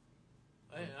wouldn't.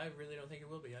 I really don't think it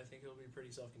will be. I think it'll be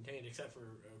pretty self-contained, except for,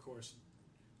 of course,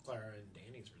 Clara and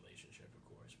Danny's relationship, of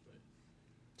course. But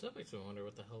so that makes me wonder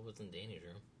what the hell was in Danny's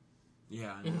room.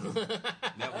 Yeah, I know.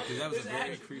 that was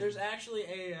very creepy. There's actually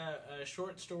a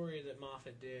short story that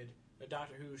Moffat did, a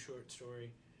Doctor Who short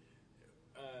story,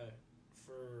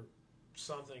 for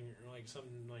something like some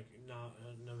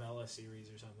novella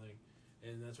series or something,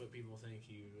 and that's what people think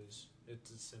he was.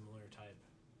 It's a similar type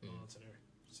monster.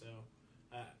 So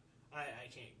I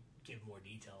can't give more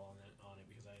detail on it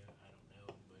because I don't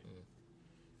know, but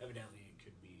evidently it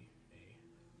could be a.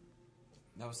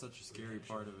 That was such a scary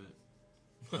part of it.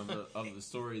 Of the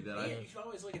story that you should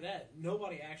always look at that.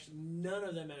 None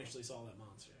of them actually saw that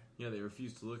monster. Yeah, they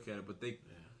refused to look at it, but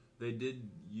they did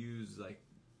use like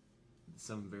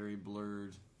some very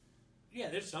blurred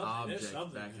there's something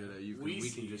back there that we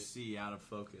can just see out of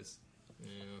focus.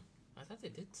 Yeah, I thought they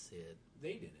did see it.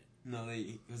 They didn't. No,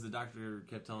 because the doctor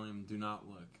kept telling him, "Do not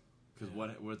look,"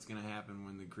 Because what's going to happen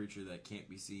when the creature that can't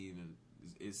be seen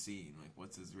is seen? Like,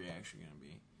 what's his reaction going to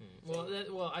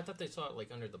be? Well, I thought they saw it like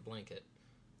under the blanket.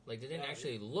 Like they didn't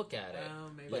actually look at it,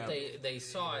 maybe. but they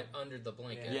saw it under the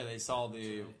blanket. Yeah, they saw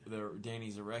the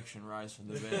Danny's erection rise from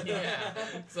the bed. Yeah,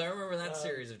 so I remember that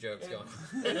series of jokes going.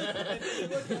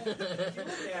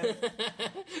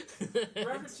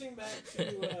 Referencing back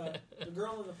to the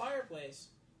girl in the fireplace,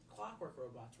 clockwork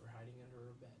robots were hiding under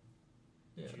her bed.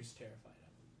 Yeah. She was terrified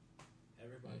of them.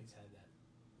 Everybody's had that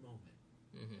moment.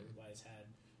 Mm-hmm. Everybody's had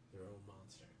their own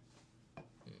monster.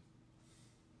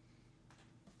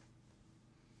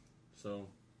 So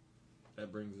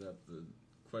that brings up the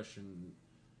question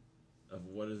of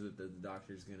what is it that the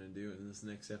Doctor's going to do in this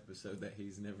next episode that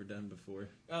he's never done before.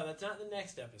 Oh, that's not the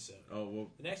next episode. Oh,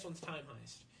 well. The next one's Time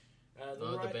Heist.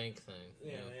 The bank thing.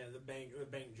 Yeah, the bank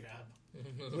job.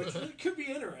 Which could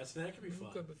be interesting. That could be fun.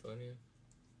 Could be fun,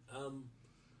 yeah.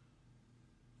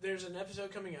 There's an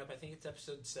episode coming up. I think it's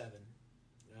episode 7.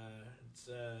 It's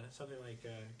something like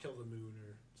Kill the Moon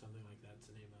or something like that's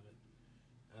the name of it.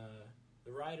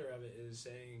 The writer of it is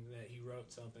saying that he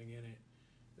wrote something in it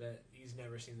that he's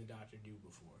never seen the Doctor do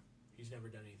before. He's never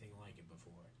done anything like it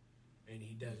before. And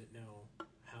he doesn't know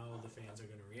how the fans are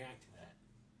going to react to that.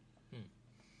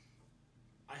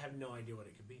 I have no idea what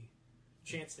it could be.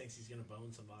 Chance thinks he's going to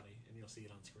bone somebody, and you'll see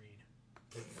it on screen.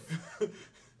 I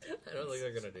don't think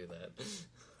they're going to do that.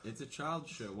 It's a child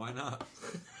show. Why not?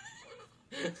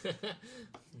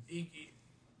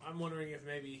 I'm wondering if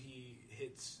maybe he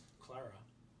hits Clara.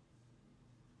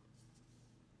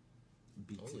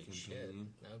 Holy shit.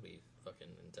 That would be fucking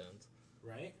intense.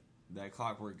 Right? That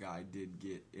clockwork guy did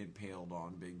get impaled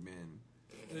on Big Ben.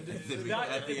 At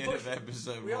the end of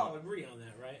episode 1. We all agree on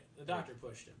that, right? The Doctor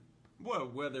pushed him. Well,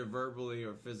 whether verbally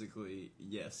or physically,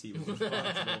 yes, he was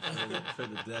responsible for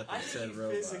the death of said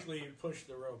robot. He physically pushed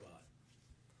the robot.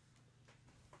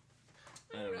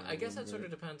 I guess that sort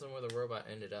of depends on where the robot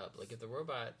ended up. Like, if the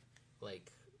robot,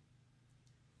 like,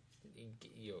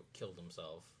 killed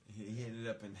himself. He ended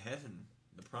up in heaven.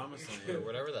 The promised land. Or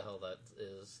whatever the hell that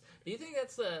is. Do you think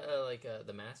that's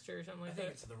the master or something like that? I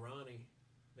think it's the Ronnie.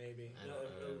 Maybe. I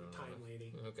don't Time know.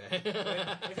 lady. Okay.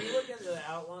 If you look at the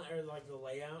outline, or like the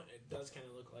layout, it does kind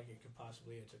of look like it could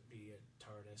possibly be a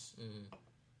TARDIS. Mm-hmm.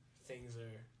 Things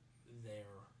are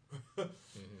there.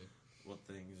 Mm-hmm. What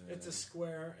things are It's a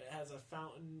square. It has a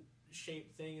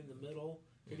fountain-shaped thing in the middle.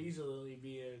 Could easily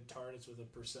be a TARDIS with a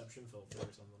perception filter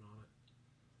or something on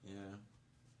it. Yeah.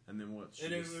 And then what? She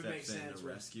And it just would make steps in sense to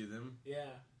with- rescue them?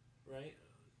 Yeah, right?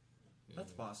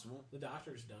 That's possible. The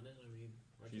Doctor's done it. I mean,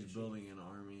 why She's can't she? building an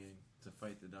army to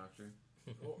fight the Doctor.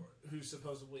 Or, who's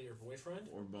supposedly your boyfriend?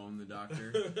 Or bone the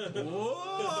Doctor.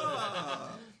 Whoa!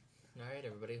 Alright,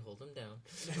 everybody, hold him down.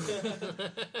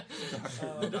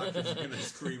 The Doctor's going to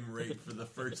scream rape for the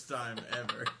first time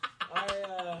ever.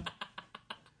 I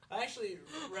actually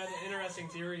read an interesting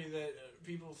theory that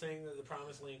people think that the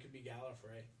Promised Land could be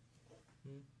Gallifrey.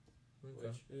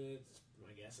 Okay. Which,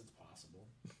 I guess it's possible.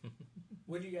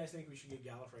 When do you guys think we should get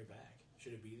Gallifrey back?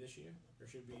 Should it be this year? Or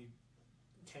should it be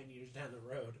 10 years down the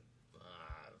road?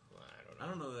 I don't know. I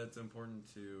don't know that it's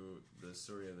important to the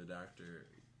story of the Doctor.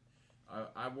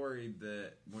 I'm worried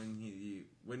that when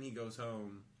he goes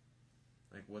home,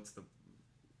 like what's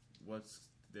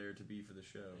there to be for the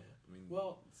show? Yeah. I mean,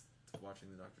 Well, it's watching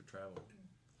the Doctor travel.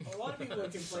 a lot of people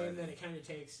have complained that it kind of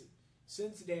takes,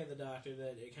 since the Day of the Doctor,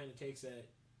 that it kind of takes that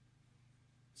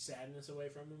sadness away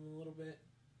from him a little bit,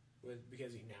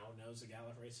 because he now knows the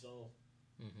Gallifrey's still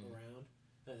around,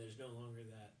 and there's no longer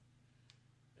that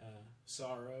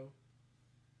sorrow.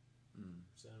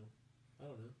 So, I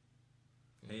don't know.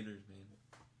 Haters, man.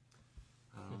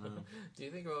 I don't know. Do you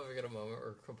think we'll ever get a moment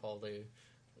where Capaldi,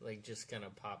 like, just kind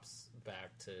of pops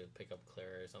back to pick up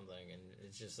Clara or something, and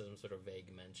it's just some sort of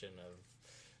vague mention of,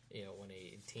 you know, when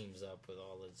he teams up with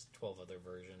all his 12 other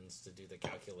versions to do the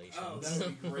calculations. Oh, that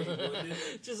would be great, wouldn't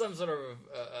it? Just some sort of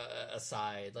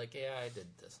aside, like, yeah, I did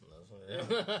this and this.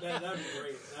 Yeah, that would be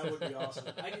great. That would be awesome.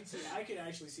 I could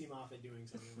actually see Moffat doing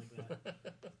something like that.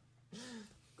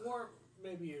 Or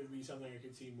maybe it would be something I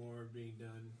could see more being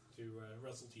done to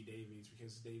Russell T Davies,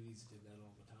 because Davies did that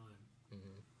all the time.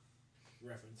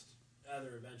 Referenced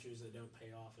other adventures that don't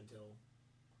pay off until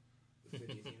the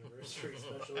 50th anniversary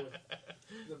special with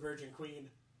the Virgin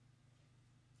Queen.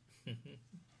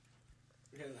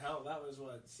 Because hell, that was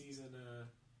what, season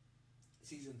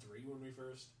 3 when we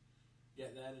first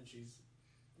get that, and she's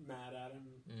mad at him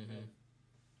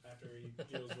after he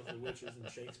deals with the witches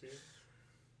and Shakespeare.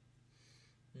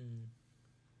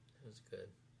 It was good.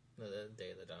 The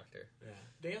Day of the Doctor. Yeah,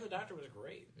 Day of the Doctor was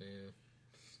great. Yeah.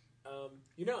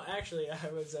 You know, actually,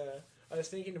 I was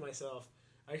thinking to myself,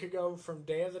 I could go from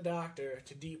Day of the Doctor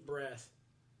to Deep Breath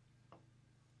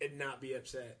and not be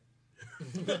upset.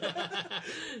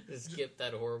 Skip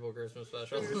that horrible Christmas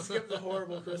special. Skip the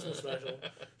horrible Christmas special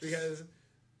because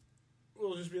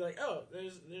we'll just be like, oh,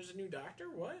 there's a new Doctor?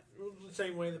 What? The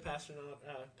same way the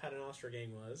Paternoster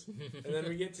gang was. And then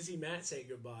we get to see Matt say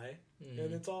goodbye,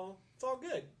 and it's all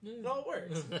good. It all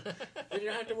works. And you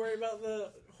don't have to worry about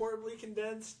the horribly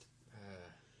condensed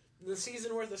the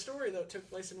season worth of story that took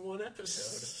place in one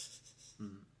episode.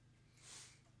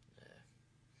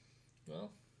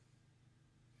 Well,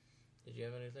 did you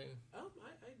have anything? I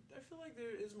feel like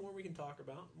there is more we can talk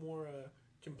about. More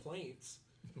complaints.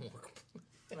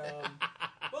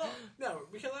 Well, no,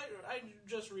 because I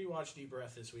just rewatched Deep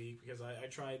Breath this week because I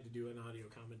tried to do an audio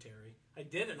commentary. I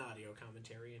did an audio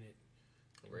commentary and it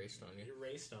raced on you. It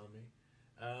raced on me.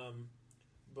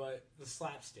 But the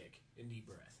slapstick in Deep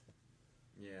Breath.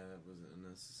 Yeah, that was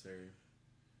unnecessary.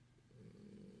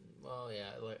 Well, yeah,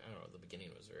 I don't know. The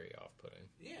beginning was very off-putting.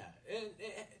 Yeah, and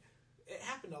it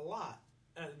happened a lot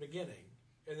at the beginning,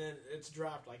 and then it's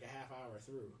dropped like a half hour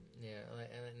through. Yeah,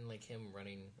 and then like him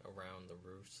running around the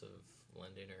roofs of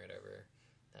London or whatever,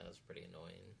 that was pretty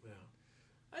annoying. Yeah,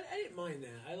 I didn't mind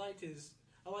that. I liked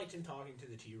him talking to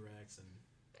the T-Rex, and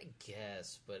I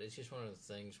guess, but it's just one of those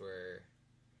things where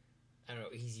I don't know.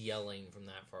 He's yelling from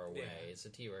that far away. Yeah. Is the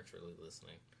T-Rex really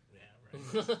listening? Yeah,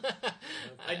 right.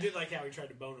 I did like how he tried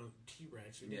to bone a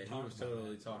T-Rex. He was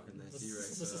totally talking that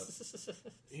T-Rex up.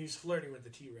 He was flirting with the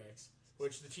T-Rex,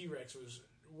 which the T-Rex was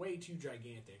way too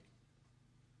gigantic.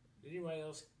 Did anybody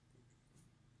else?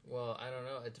 Well, I don't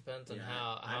know. It depends on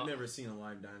how I've never seen a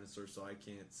live dinosaur, so I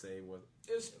can't say what.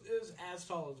 It was as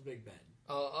tall as Big Ben.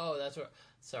 Oh, that's what.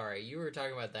 Sorry, you were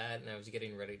talking about that, and I was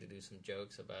getting ready to do some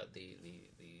jokes about the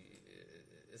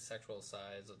sexual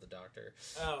size of the Doctor.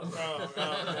 No.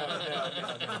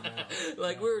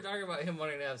 Like we were talking about him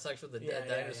wanting to have sex with the dead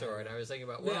dinosaur, and I was thinking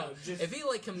about if he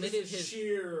like committed his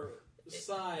sheer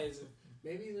size.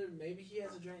 Maybe he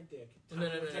has a giant dick. No.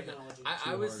 Technology.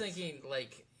 I was thinking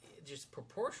like just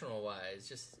proportional wise,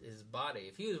 just his body.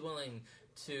 If he was willing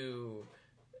to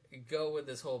go with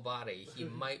his whole body, he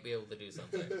might be able to do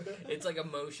something. It's like a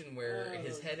motion where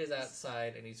his head is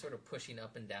outside and he's sort of pushing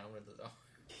up and down with his arm.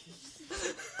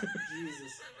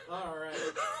 Jesus. All right.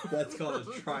 That's called a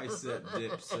tricep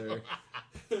dip, sir.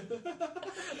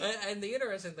 And the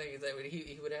interesting thing is that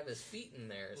he would have his feet in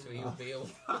there, so he would be able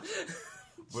to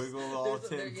wiggle all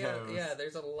 10 toes. Yeah,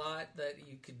 there's a lot that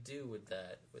you could do with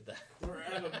that. We're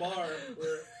at a bar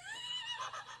where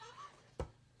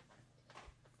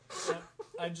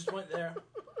I just went there.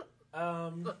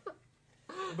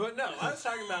 But no, I was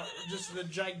talking about just the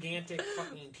gigantic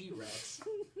fucking T-Rex.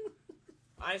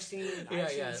 I've seen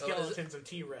skeletons of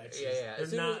T-Rex. Yeah.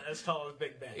 They're not as tall as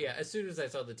Big Ben. Yeah, as soon as I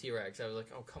saw the T-Rex, I was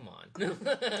like, oh, come on. A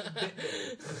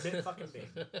bit fucking big.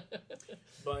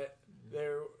 But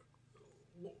they're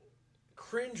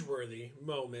cringeworthy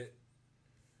moment.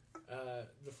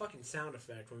 The fucking sound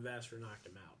effect when Vasper knocked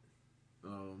him out.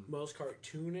 Most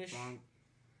cartoonish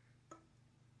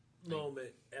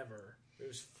moment ever. It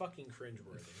was fucking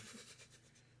cringeworthy.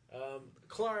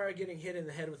 Clara getting hit in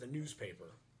the head with a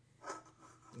newspaper.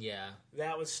 Yeah.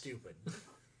 That was stupid.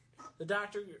 The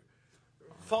Doctor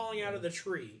falling out of the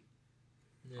tree.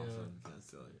 Yeah. Also kind of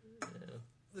silly. Yeah.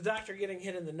 The Doctor getting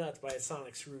hit in the nuts by a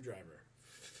sonic screwdriver.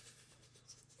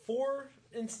 4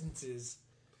 instances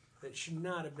that should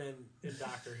not have been in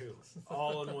Doctor Who.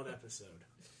 All in one episode.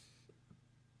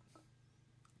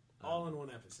 All in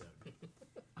one episode.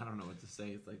 I don't know what to say.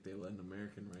 It's like they let an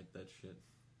American write that shit.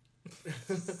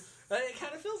 It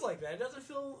kind of feels like that. It doesn't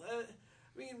feel...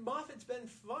 I mean, Moffat's been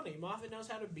funny. Moffat knows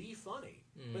how to be funny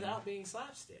without being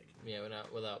slapstick. Yeah,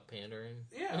 without pandering.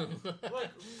 Yeah.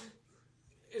 Like,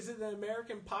 is it the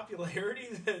American popularity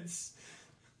that's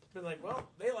been like, well,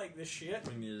 they like this shit?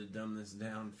 We need to dumb this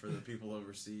down for the people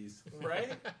overseas.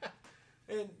 Right?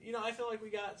 And, I feel like we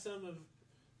got some of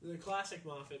the classic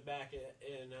Moffat back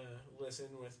in Listen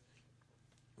with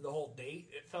the whole date.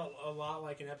 It felt a lot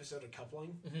like an episode of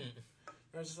Coupling.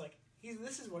 I was just like,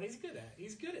 this is what he's good at.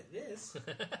 He's good at this.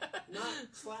 Not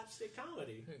slapstick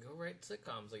comedy. Go write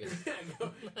sitcoms again.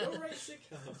 Go write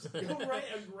sitcoms. Go write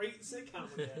a great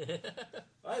sitcom again.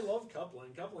 I love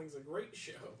Coupling. Coupling's a great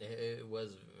show. It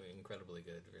was incredibly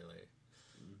good, really.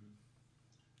 Mm-hmm.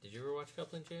 Did you ever watch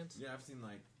Coupling, Chance? Yeah, I've seen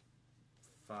like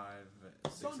 5,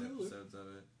 6 episodes of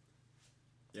it.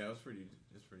 Yeah, it's pretty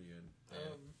good.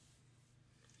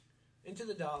 Into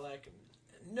the Dalek,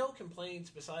 no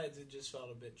complaints besides it just felt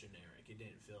a bit generic. It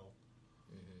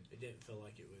didn't feel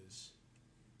like it was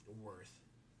worth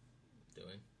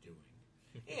doing.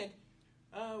 And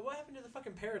What happened to the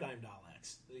fucking Paradigm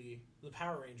Daleks? The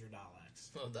Power Ranger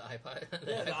Daleks? Oh, the iPod.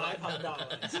 Yeah, the iPod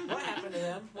Daleks. What happened to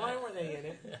them? Why weren't they in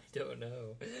it? I don't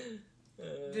know.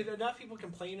 Did enough people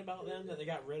complain about them that they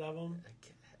got rid of them?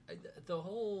 The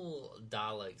whole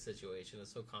Dalek situation is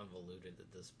so convoluted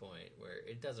at this point where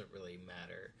it doesn't really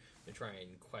matter to try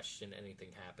and question anything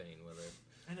happening with it.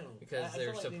 I know. Because I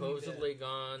they're feel like supposedly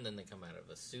gone, then they come out of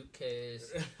a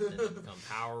suitcase, then they become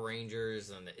Power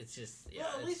Rangers, and it's just... Yeah,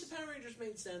 well, at least the Power Rangers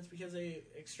made sense because they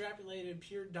extrapolated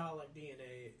pure Dalek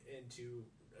DNA into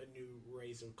a new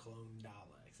race of clone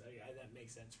Daleks. That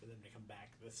makes sense for them to come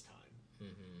back this time.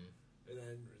 Mm-hmm. And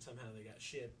then somehow they got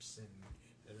ships and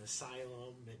an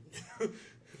asylum and...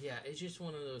 Yeah, it's just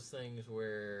one of those things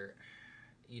where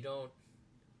you don't...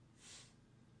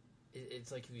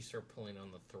 It's like if you start pulling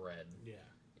on the thread. Yeah.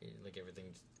 Like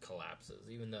everything collapses,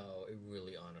 even though it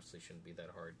really honestly shouldn't be that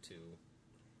hard to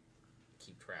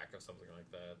keep track of something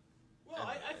like that. Well,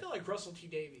 I feel like Russell T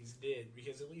Davies did,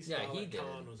 because at least he did.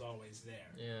 Khan was always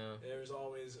there. Yeah. There was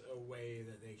always a way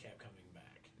that they kept coming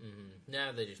back. Mm-hmm.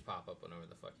 Now they just pop up whenever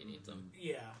the fuck you need them.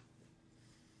 Yeah.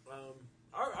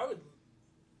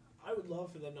 I would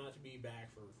love for them not to be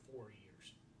back for 4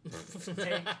 years.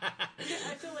 Okay?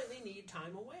 I feel like they need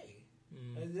time away.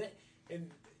 Mm.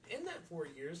 And in that 4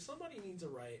 years, somebody needs to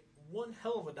write one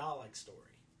hell of a Dalek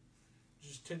story.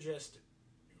 Just to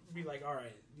be like,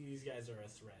 alright, these guys are a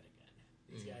threat again.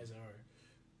 These guys are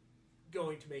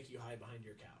going to make you hide behind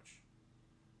your couch.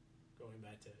 Going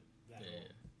back to that.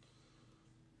 Yeah.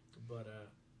 But,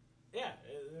 yeah,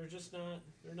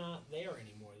 they're not there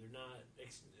anymore. They're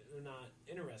not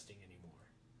interesting anymore.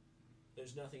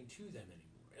 There's nothing to them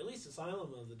anymore. At least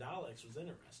Asylum of the Daleks was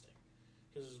interesting.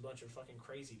 Because there's a bunch of fucking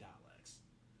crazy Daleks.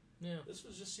 Yeah. This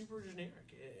was just super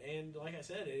generic. And like I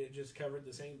said, it just covered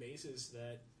the same bases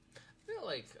that... I feel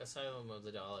like Asylum of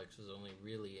the Daleks was only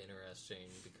really interesting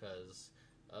because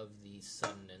of the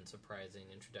sudden and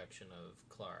surprising introduction of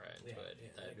Clara into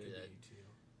it. That could be too.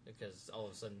 Because all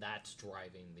of a sudden that's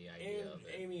driving the idea of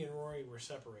it. Amy and Rory were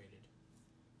separated.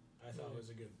 I thought was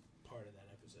a good part of that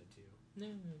episode too.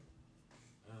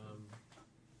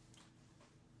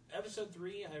 Episode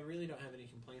 3, I really don't have any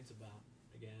complaints about.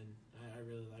 Again, I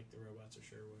really like the robots of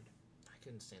Sherwood. I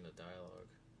couldn't stand the dialogue.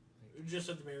 Just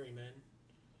of the Merry Men.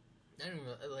 I don't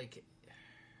really, like...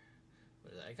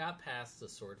 What is it? I got past the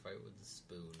sword fight with the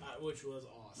spoon. Which was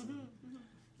awesome.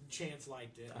 Chance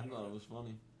liked it. I thought it was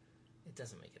funny. It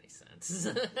doesn't make any sense. It's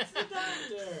the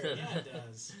Doctor! Yeah, it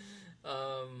does.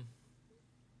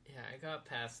 Yeah, I got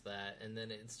past that, and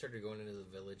then it started going into the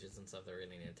villages and stuff that were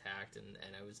getting attacked, and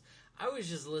I was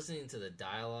just listening to the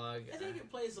dialogue. I think it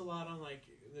plays a lot on, like,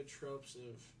 the tropes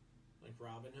of, like,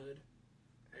 Robin Hood.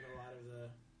 Like, a lot of the...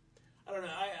 I don't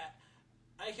know,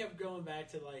 I kept going back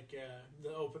to, like,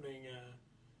 the opening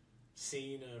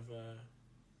scene of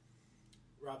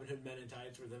Robin Hood Men in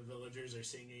Tights where the villagers are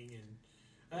singing, and...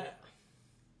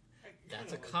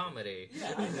 That's a comedy.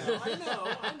 Yeah, I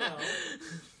know.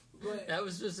 But that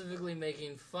was specifically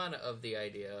making fun of the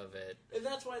idea of it. And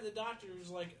that's why the Doctor was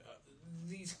like,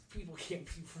 these people can't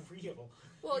be real.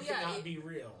 Well, you yeah. cannot be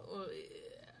real. Well,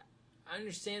 I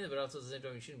understand that, but also at the same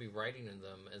time, you shouldn't be writing in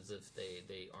them as if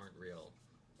they aren't real.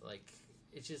 Like,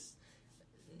 it's just...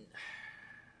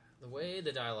 The way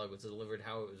the dialogue was delivered,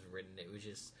 how it was written, it was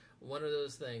just one of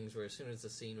those things where as soon as the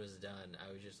scene was done,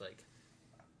 I was just like,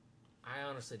 I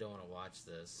honestly don't want to watch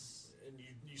this. And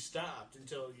you stopped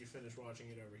until you finished watching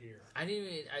it over here. I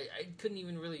couldn't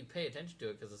even really pay attention to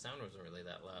it because the sound wasn't really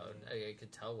that loud. I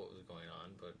could tell what was going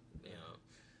on, but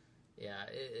yeah,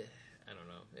 I don't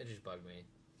know. It just bugged me.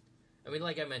 I mean,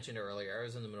 like I mentioned earlier, I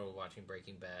was in the middle of watching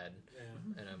Breaking Bad,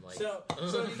 and I'm like, so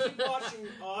you keep watching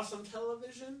awesome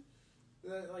television,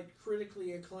 like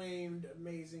critically acclaimed,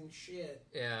 amazing shit.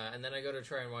 Yeah, and then I go to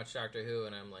try and watch Doctor Who,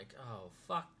 and I'm like, oh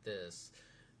fuck this.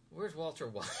 Where's Walter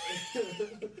White?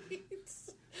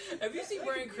 Have you seen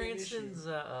Bryan Cranston's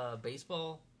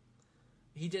baseball?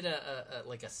 He did a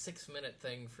 6-minute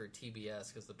thing for TBS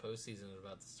because the postseason is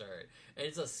about to start, and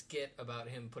it's a skit about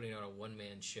him putting on a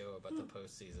one-man show about the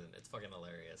postseason. It's fucking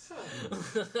hilarious.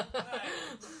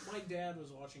 My dad was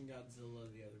watching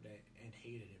Godzilla the other day and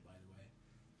hated it. By the way,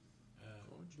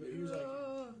 but he was like,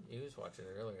 he was watching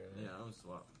it earlier. Yeah,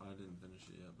 I didn't finish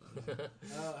it yet. But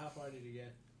how far did you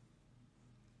get?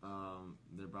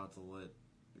 They're about to let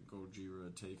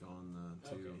Gojira take on the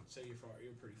two. Okay, so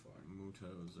you're pretty far.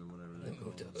 Mutos or whatever they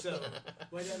call them. So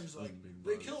my dad was like,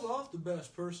 they killed off the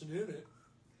best person in it.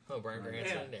 Oh, Bryan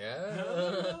Cranston?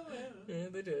 Yeah. Yeah,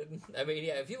 they did. I mean,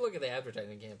 yeah, if you look at the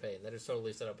advertising campaign, that is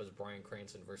totally set up as Bryan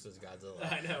Cranston versus Godzilla.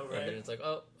 I know, right? And then it's like,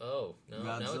 no,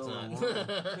 it's not.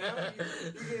 Now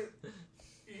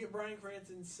You get Bryan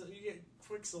Cranston, so you get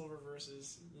Quicksilver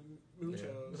versus the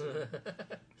Mutos.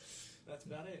 That's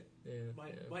about it. Yeah,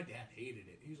 my dad hated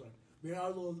it. He was like, "Man, I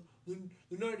love the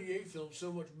 '98 film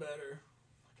so much better."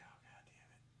 I'm like,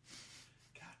 oh,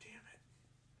 god damn it.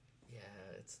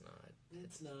 Yeah, it's not.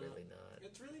 It's not. Really not.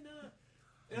 It's really not.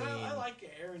 And I like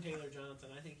Aaron Taylor Johnson.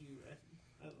 I think you.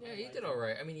 Yeah, he did all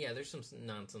right. I mean, yeah, there's some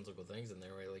nonsensical things in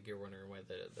there, right? Like, you're wondering why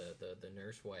the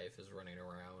nurse wife is running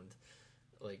around.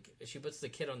 Like, she puts the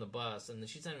kid on the bus, and then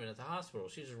she's not even at the hospital.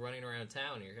 She's just running around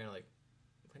town, and you're kind of like,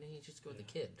 why didn't you just go with the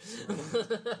kid?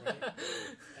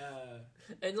 Right.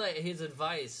 And, like, his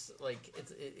advice, like,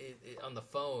 it's on the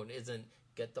phone isn't,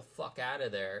 get the fuck out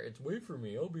of there. It's, wait for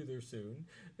me, I'll be there soon.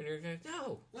 And you're like,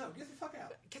 no, get the fuck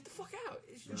out. Get the fuck out.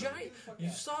 It's giant. You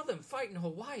saw them fight in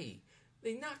Hawaii.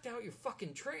 They knocked out your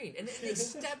fucking train, and then they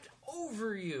stepped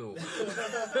over you. One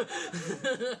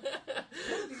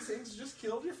of these things just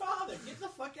killed your father. Get the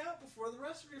fuck out before the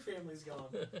rest of your family's gone.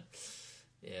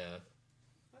 Yeah.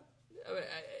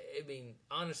 I mean,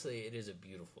 honestly, it is a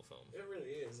beautiful film. It really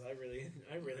is. I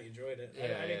really enjoyed it.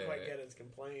 Yeah, I didn't quite get his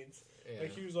complaints. Yeah.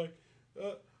 Like, he was like,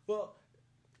 well,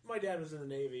 my dad was in the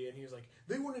Navy, and he was like,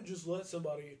 they wouldn't just let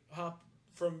somebody hop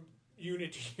from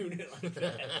unit to unit like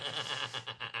that.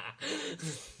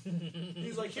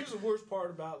 He's like, here's the worst part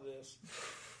about this.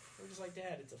 I'm just like,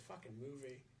 Dad, it's a fucking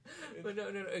movie. But no,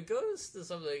 it goes to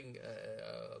something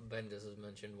Bendis has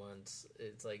mentioned once.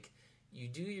 It's like, you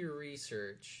do your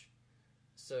research,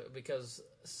 so because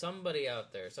somebody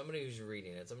out there, somebody who's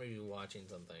reading it, somebody who's watching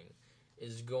something,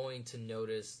 is going to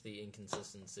notice the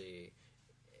inconsistency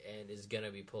and is going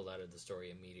to be pulled out of the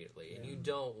story immediately. And you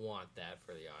don't want that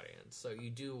for the audience. So you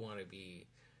do want to be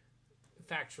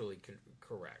factually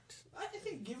correct. I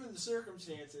think, given the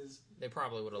circumstances, they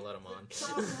probably would have let him on.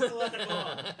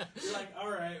 You're like, all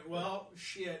right, well,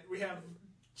 shit, we have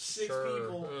 6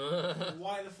 people.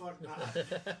 Why the fuck not?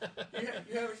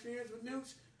 You have experience with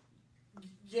nukes?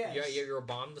 Yes. Yeah, you're a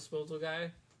bomb disposal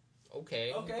guy?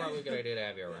 Okay. Probably a good idea to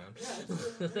have you around. Yeah,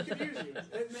 we could use you.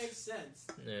 It makes sense.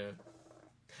 Yeah.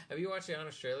 Have you watched The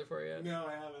Honest Trailer for it yet? No,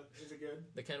 I haven't. Is it good?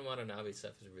 The Ken Watanabe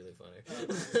stuff is really funny. Oh,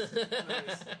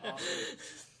 nice.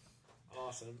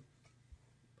 Awesome.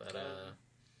 But,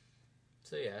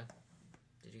 so yeah.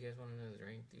 Did you guys want another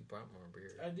drink? You brought more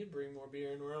beer. I did bring more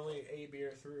beer, and we're only a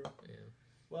beer through. Yeah.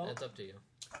 Well, that's up to you.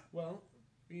 Well,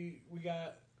 we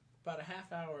got about a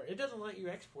half hour. It doesn't let you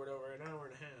export over an hour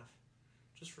and a half,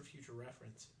 just for future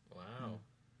reference. Wow.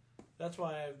 That's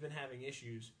why I've been having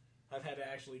issues. I've had to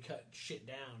actually cut shit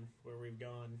down where we've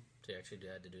gone. So you actually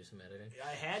had to do some editing?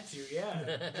 I had to,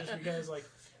 yeah. Just because, like,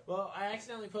 well, I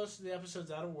accidentally posted the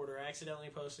episodes out of order. I accidentally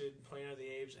posted Planet of the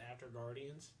Apes after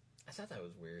Guardians. I thought that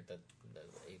was weird that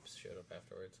the apes showed up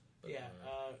afterwards. But, yeah,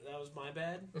 that was my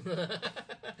bad.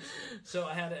 So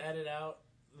I had to edit out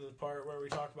the part where we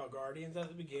talked about Guardians at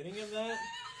the beginning of that.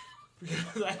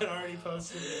 Because I had already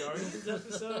posted the Guardians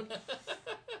episode.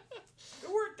 It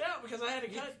worked out because I had to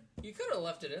cut. You could have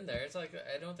left it in there. It's like,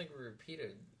 I don't think we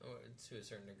repeated to a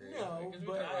certain degree. No, because we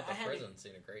but talked about the I prison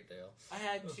scene a great deal. I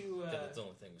had to. That's the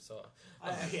only thing we saw.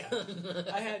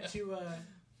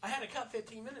 I had to cut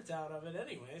 15 minutes out of it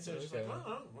anyway, so it's just like,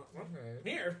 well, Right.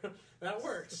 here, that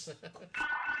works.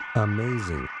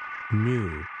 Amazing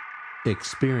new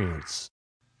experience.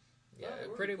 Yeah,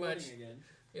 We're pretty recording much. Again.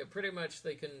 Yeah, pretty much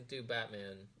they couldn't do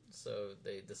Batman, so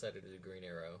they decided to do Green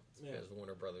Arrow. Yeah. Because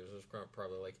Warner Brothers was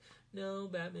probably like, no,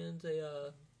 Batman's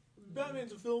a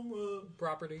Batman's a film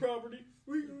property.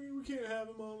 We can't have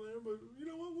him on there, but you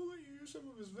know what? We'll let you use some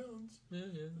of his villains.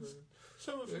 Yeah.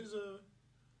 Some of his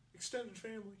extended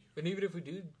family. And even if we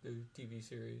do the TV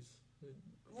series,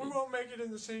 We won't make it in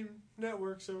the same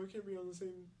network, so it can't be on the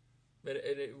same. but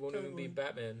it won't even be Totally.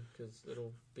 Batman because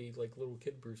it'll be like little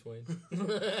kid Bruce Wayne.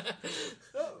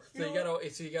 Oh,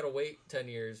 So you gotta wait 10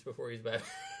 years before he's back.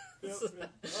 Yep.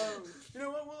 You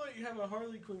know what? We'll let you have a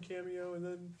Harley Quinn cameo, and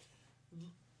then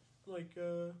we'll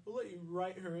let you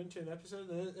write her into an episode,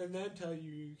 and then tell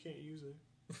you can't use it.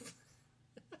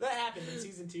 That happened in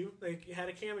season 2. They had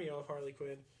a cameo of Harley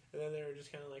Quinn, and then they were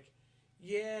just kind of like,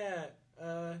 "Yeah,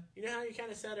 you know how you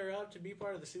kind of set her up to be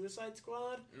part of the Suicide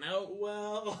Squad? No.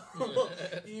 Well,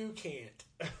 you can't."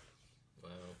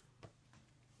 Wow.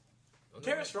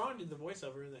 Tara Strong did the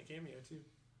voiceover in that cameo too,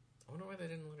 I wonder why they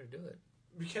didn't let her do it.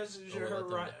 because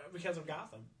because of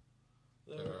Gotham.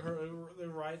 The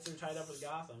rights are tied up with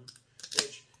Gotham,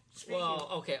 which. Well,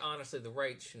 okay, honestly, the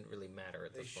rights shouldn't really matter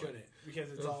at They this point. shouldn't,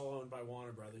 because it's all owned by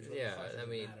Warner Brothers. What the Yeah, fuck does I it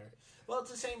mean- matter? Well, it's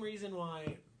the same reason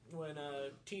why when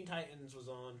Teen Titans was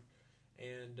on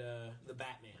and the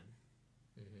Batman,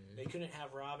 they couldn't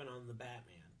have Robin on the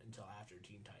Batman until after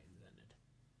Teen Titans ended.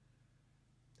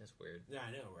 That's weird. Yeah,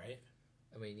 I know, right?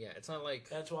 I mean, yeah, it's not like...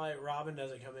 That's why Robin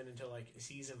doesn't come in until, like,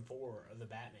 season 4 of the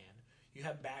Batman. You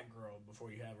have Batgirl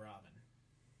before you have Robin.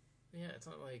 Yeah, it's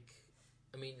not like...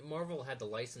 I mean, Marvel had to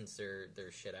license their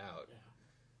shit out.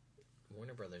 Yeah.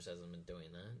 Warner Brothers hasn't been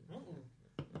doing that.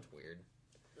 That's weird.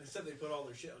 Except they put all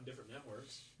their shit on different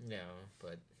networks. No,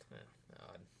 but...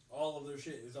 odd. All of their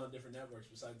shit is on different networks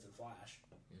besides The Flash.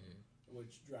 Mm-hmm.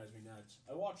 Which drives me nuts.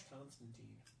 I watched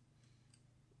Constantine.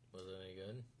 Was it any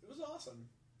good? It was awesome.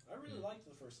 I really liked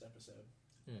the first episode.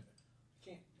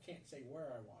 Can't say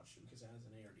where I watched it because it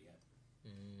hasn't aired yet.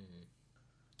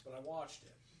 But I watched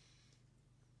it.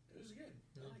 It was good.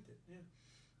 I liked it.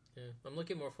 Yeah, I'm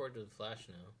looking more forward to The Flash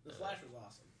now. The Flash was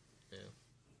awesome. Yeah,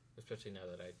 especially now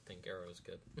that I think Arrow's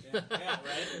good. Yeah,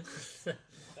 right.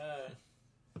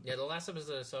 Yeah, the last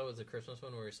episode I saw was the Christmas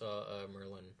one where we saw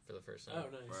Merlin for the first time. Oh,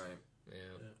 nice. Right.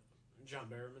 Yeah. John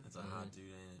Barrowman. That's a hot dude,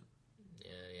 ain't it?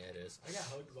 Yeah, it is. I got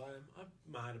hugged by him. I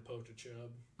might have poked a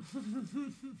chub.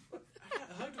 I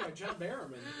got hugged by John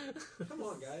Barrowman. Come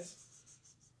on, guys.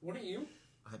 What are you?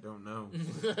 I don't know.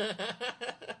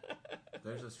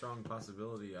 There's a strong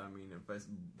possibility. I mean, if a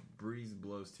breeze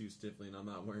blows too stiffly and I'm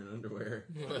not wearing underwear,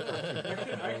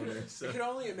 I can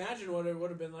only imagine what it would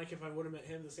have been like if I would have met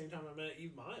him the same time I met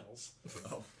Eve Miles.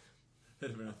 Oh,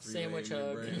 it'd have been a sandwich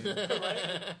hug.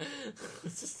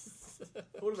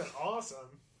 Would have been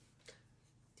awesome.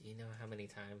 Do you know how many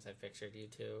times I pictured you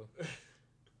two?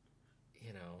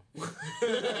 You know.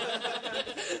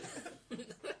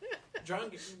 John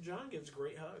gives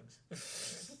great hugs.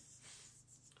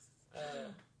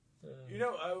 You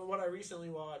know, what I recently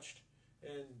watched,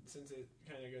 and since it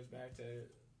kind of goes back to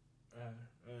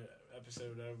an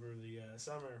episode over the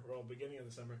summer, well, beginning of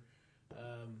the summer,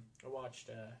 I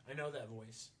watched I Know That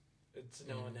Voice. It's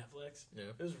now on Netflix.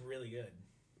 Yeah. It was really good.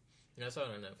 I saw it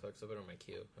on Netflix. I put it on my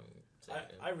queue.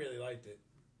 I really liked it.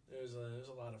 It was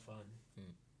a lot of fun.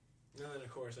 And then,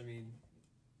 of course, I mean,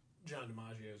 John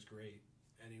DiMaggio is great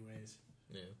anyways.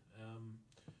 Yeah.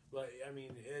 But, I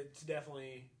mean, it's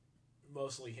definitely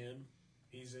mostly him.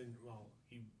 He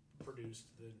produced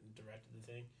and directed the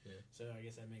thing. Yeah. So I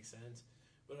guess that makes sense.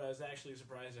 But I was actually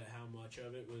surprised at how much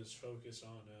of it was focused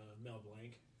on Mel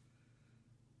Blanc.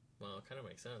 Well, it kind of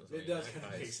makes sense. It does kind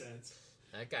of make sense.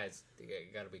 That guy's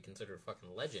got to be considered a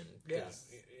fucking legend. Yeah.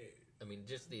 I mean,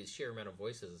 just the sheer amount of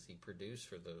voices he produced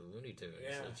for the Looney Tunes.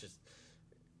 Yeah. It's just...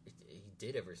 He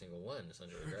did every single one,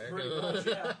 essentially, right? Pretty much,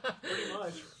 yeah. Pretty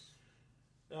much.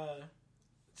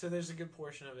 So there's a good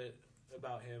portion of it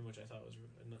about him, which I thought was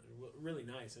really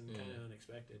nice and kind of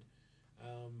unexpected.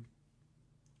 And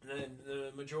then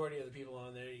the majority of the people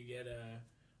on there, you get,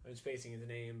 I'm spacing his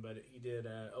name, but he did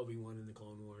Obi-Wan in the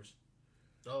Clone Wars.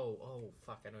 Oh,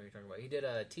 fuck, I know what you're talking about. He did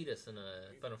Tidus in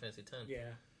Final Fantasy X.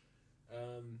 Yeah.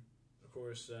 Of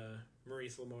course,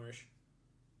 Maurice LaMarche,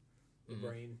 the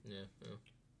Brain. Yeah.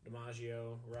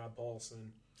 DiMaggio, Rob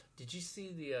Paulson. Did you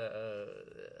see the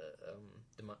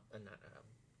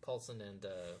Paulson and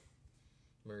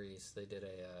Maurice? They did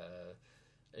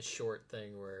a short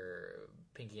thing where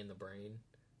Pinky and the Brain.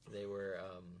 They were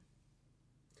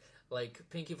like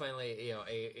Pinky finally,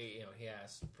 he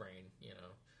asked Brain,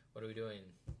 what are we doing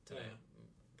tonight,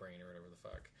 Brain or whatever the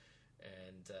fuck,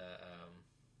 and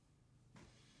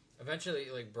eventually,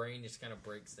 like, Brain just kind of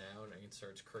breaks down and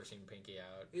starts cursing Pinky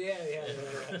out. Yeah.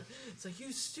 It's like,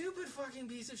 you stupid fucking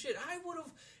piece of shit. I would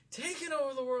have taken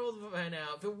over the world by now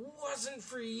if it wasn't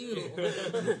for you.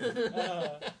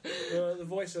 The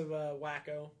voice of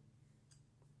Wacko.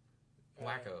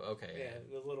 Wacko, okay. Yeah,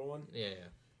 the little one. Yeah.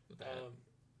 With that.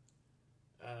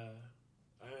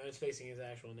 I'm spacing his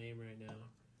actual name right now.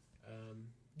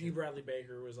 D. Bradley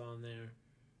Baker was on there.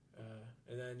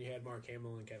 And then you had Mark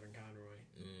Hamill and Kevin Conroy.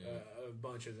 A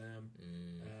bunch of them.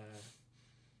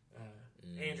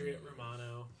 Andrea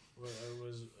Romano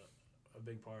was a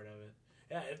big part of it.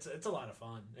 Yeah, it's a lot of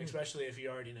fun, especially if you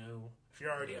already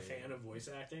a fan of voice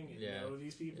acting and know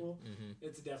these people.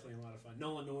 It's definitely a lot of fun.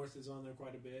 Nolan North is on there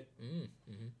quite a bit.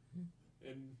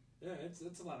 And yeah,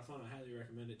 it's a lot of fun. I highly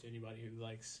recommend it to anybody who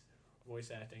likes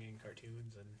voice acting and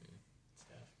cartoons and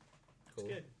stuff. Cool.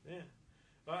 It's good. Yeah.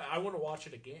 I want to watch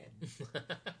it again.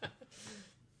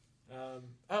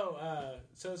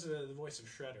 So is the voice of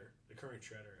Shredder, the current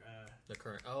Shredder.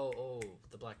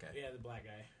 The black guy. Yeah, the black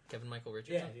guy. Kevin Michael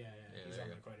Richardson? Yeah. He's on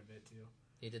there quite a bit, too.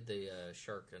 He did the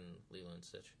Shark and Lilo and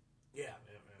Stitch. Yeah.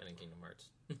 And in Kingdom Hearts.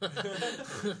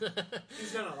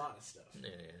 He's done a lot of stuff. Yeah.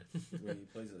 Wait, he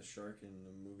plays a shark in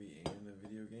a movie and a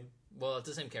video game? Well, it's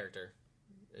the same character.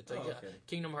 It's like okay.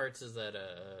 Kingdom Hearts is that...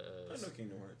 I know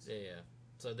Kingdom Hearts. Yeah.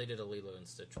 So they did a Lilo and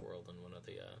Stitch world in one of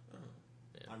the...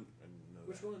 I didn't know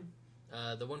Which that. one?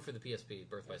 The one for the PSP,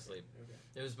 Birth by Sleep.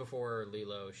 Okay. It was before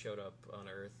Lilo showed up on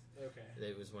Earth. Okay.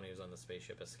 It was when he was on the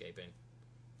spaceship escaping.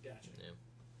 Gotcha. Yeah.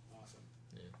 Awesome.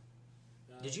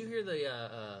 Yeah. Did you hear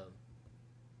the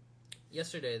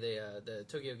yesterday the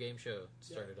Tokyo Game Show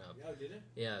started up? Oh, did it?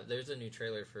 Yeah, there's a new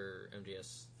trailer for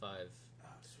MGS5. Oh,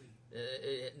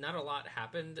 sweet. Not a lot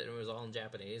happened, and it was all in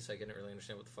Japanese, so I couldn't really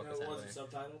understand what the fuck was happening. It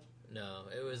wasn't subtitled? No,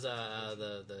 it was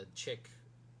the chick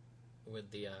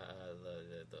with the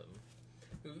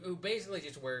who basically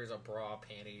just wears a bra,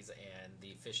 panties, and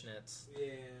the fishnets.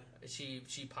 Yeah.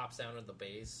 She pops down at the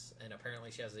base, and apparently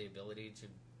she has the ability to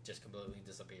just completely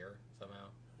disappear somehow.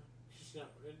 She's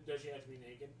not. Does she have to be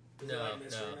naked? No.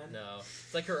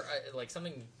 It's like her like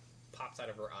something pops out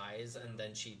of her eyes, and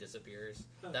then she disappears.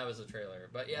 That was the trailer.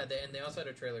 But yeah, they also had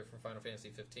a trailer for Final Fantasy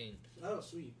 15. Oh,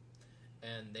 sweet.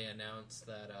 And they announced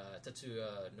that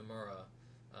Tetsuya Nomura,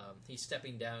 he's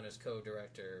stepping down as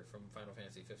co-director from Final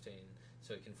Fantasy 15,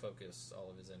 so he can focus all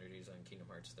of his energies on Kingdom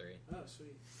Hearts 3. Oh,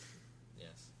 sweet.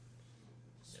 Yes.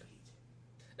 Sweet.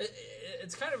 Yeah.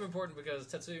 It's kind of important because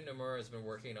Tetsuya Nomura has been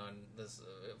working on this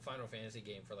Final Fantasy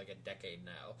game for like a decade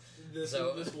now. This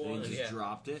one just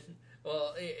dropped it.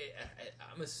 Well,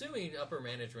 I'm assuming upper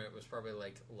management was probably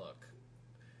like, look.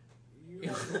 You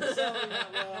aren't selling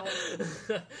that well.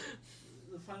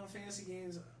 The Final Fantasy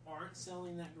games aren't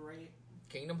selling that great.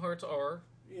 Kingdom Hearts are.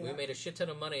 Yeah. We made a shit ton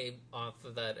of money off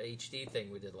of that HD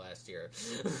thing we did last year.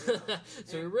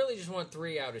 So we really just want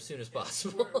 3 out as soon as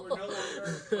possible. We're no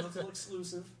longer console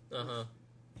exclusive. Uh-huh.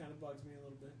 Kind of bugs me a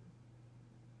little bit.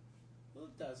 Well,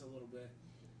 it does a little bit.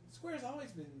 Square's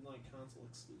always been like console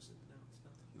exclusive. No, it's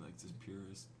not. He likes his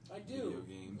purist video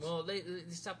games. Well, they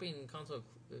stopped being console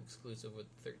exclusive with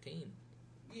 13.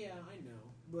 Yeah, I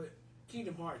know. But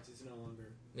Kingdom Hearts is no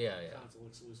longer console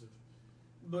exclusive.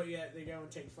 But yet they go and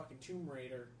take fucking Tomb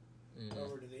Raider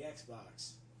over to the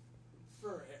Xbox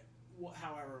for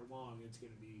however long it's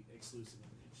going to be exclusive.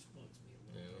 It just bugs me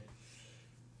a little bit.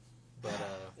 But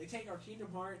they take our Kingdom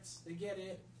Hearts, they get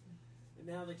it, and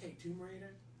now they take Tomb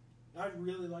Raider. I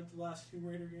really liked the last Tomb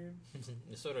Raider game.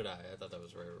 So did I. I thought that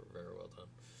was very, very well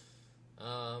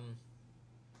done.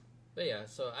 But yeah,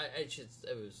 so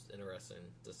it was interesting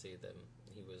to see them.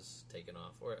 He was taken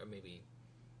off, or maybe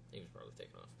he was probably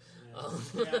taken off.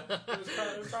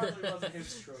 It probably wasn't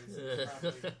his choice.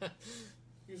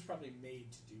 He was probably made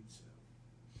to do so.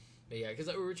 But yeah, because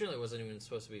originally it wasn't even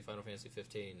supposed to be Final Fantasy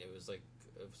 15. It was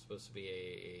supposed to be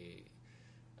a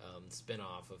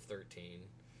spin-off of 13,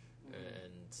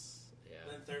 and yeah.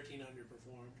 Then 13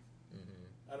 underperformed.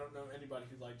 I don't know anybody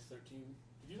who liked 13.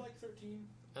 Did you like 13?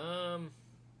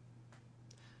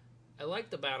 I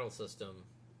liked the battle system,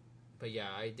 but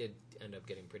yeah, I did end up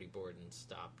getting pretty bored and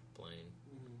stopped playing.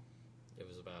 It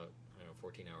was about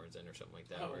 14 hours in or something like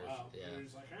that. Oh wow! Yeah, you're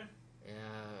just like, huh? Yeah,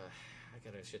 I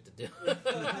got shit to do.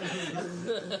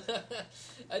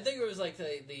 I think it was like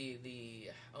the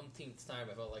umpteenth time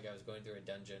I felt like I was going through a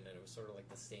dungeon and it was sort of like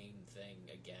the same thing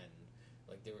again.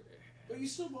 Like they were. But you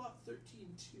still bought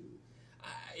 13 too.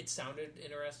 It sounded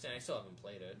interesting. I still haven't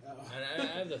played it, oh. and I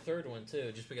have the third one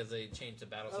too, just because they changed the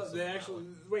battle system. They actually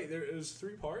it was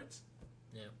 3 parts.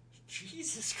 Yeah.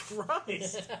 Jesus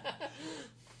Christ!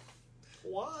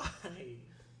 Why?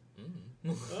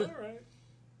 All right.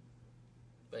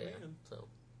 But yeah, Man. so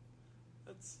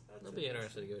that's it'll be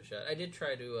interesting to give it a shot. I did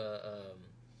try to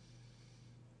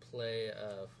play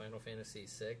Final Fantasy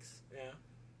VI.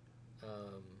 Yeah.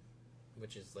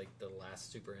 Which is like the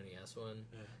last Super NES one.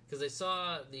 Yeah. Because I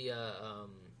saw the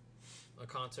a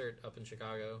concert up in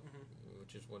Chicago,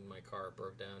 which is when my car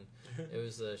broke down. It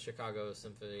was the Chicago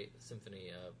Symphony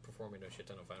performing a shit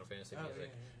ton of Final Fantasy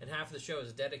music. And half of the show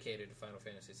is dedicated to Final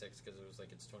Fantasy VI because it was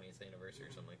like its 20th anniversary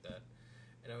or something like that.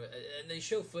 And they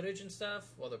show footage and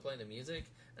stuff while they're playing the music,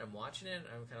 and I'm watching it, and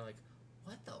I'm kind of like,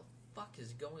 what the fuck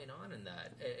is going on in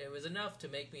that? It was enough to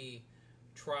make me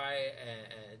try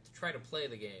to play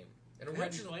the game. And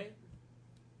originally,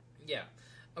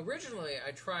 originally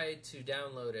I tried to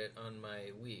download it on my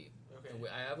Wii. Okay.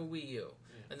 I have a Wii U,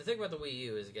 and the thing about the Wii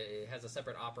U is it has a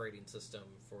separate operating system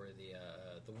for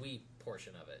the Wii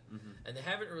portion of it, and they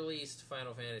haven't released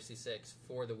Final Fantasy VI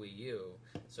for the Wii U,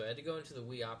 so I had to go into the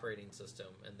Wii operating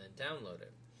system and then download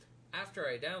it. After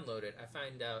I download it, I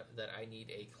find out that I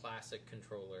need a classic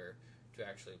controller to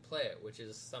actually play it, which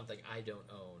is something I don't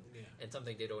own, and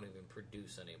something they don't even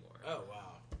produce anymore. Oh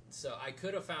wow! So I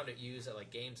could have found it used at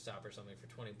like GameStop or something for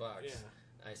 $20. Yeah.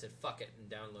 I said fuck it and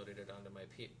downloaded it onto my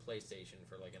PlayStation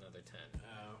for like another 10.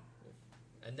 Oh.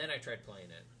 And then I tried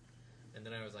playing it, and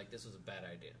then I was like, this was a bad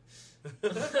idea.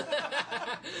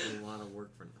 A lot of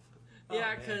work for nothing. Yeah,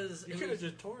 man. because you could have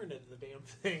just torrented the damn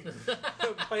thing,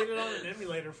 played it on an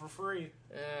emulator for free.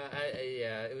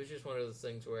 Yeah, it was just one of those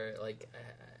things where, like,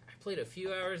 I played a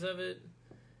few hours of it,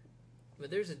 but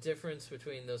there's a difference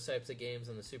between those types of games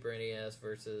on the Super NES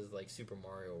versus, like, Super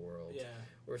Mario World. Yeah,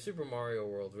 Where Super Mario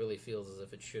World really feels as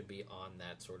if it should be on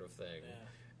that sort of thing.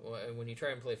 yeah. When you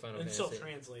try and play Final It Fantasy... still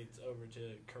translates over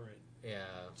to current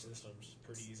systems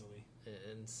pretty easily.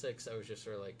 In 6, I was just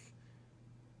sort of like...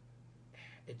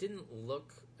 It didn't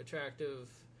look attractive,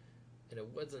 and it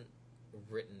wasn't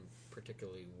written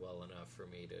particularly well enough for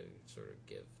me to sort of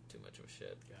give too much of a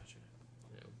shit. Gotcha.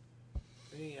 You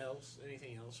know?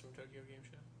 Anything else from Tokyo Game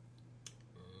Show?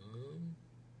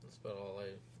 That's about all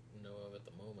I know of at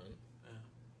the moment.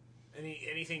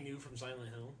 Anything new from Silent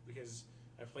Hill? Because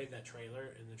I played that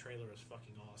trailer, and the trailer was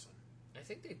fucking awesome. I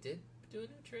think they did do a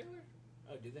new trailer.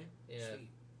 Oh, did they? Yeah. Sweet.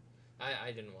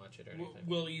 I didn't watch it or anything.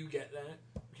 Will you get that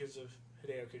because of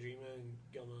Hideo Kojima and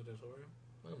Guillermo del Toro?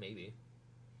 Well, maybe.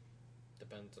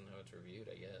 Depends on how it's reviewed,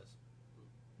 I guess.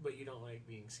 But you don't like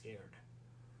being scared.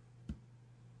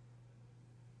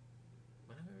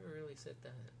 I never really said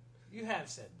that. You have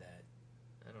said that.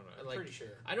 I don't know. I'm pretty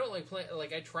sure. I don't like playing.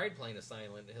 Like, I tried playing a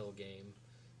Silent Hill game,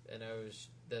 and I was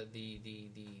the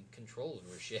controls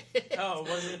were shit. Oh,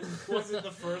 was it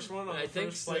the first one on I the think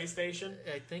first so. PlayStation?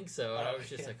 I think so. And I was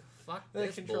just yeah. like, fuck The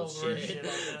this controls bullshit. were shit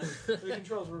on that. The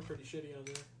controls were pretty shitty on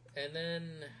there. And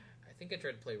then I think I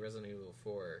tried to play Resident Evil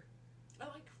 4. I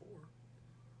liked 4.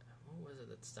 What was it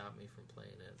that stopped me from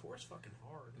playing it? 4's fucking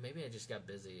hard. Maybe I just got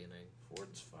busy and I.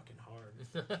 4's fucking hard.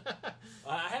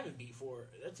 I haven't beat 4.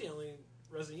 That's the only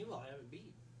Resident Evil I haven't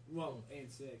beat. Well,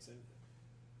 and 6. And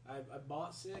I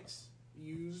bought 6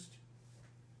 used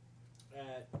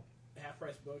at half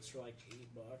price books for like $8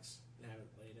 and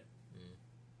haven't played it.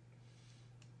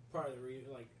 Part of the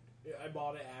reason, like, I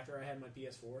bought it after I had my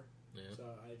PS4. Yeah. So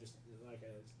I just, like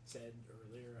I said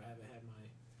earlier, I haven't had my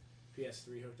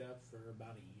PS3 hooked up for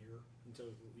about a year until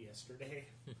yesterday.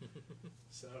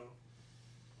 So,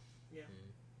 yeah.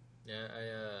 Yeah,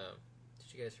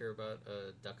 did you guys hear about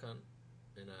Duck Hunt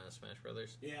in Smash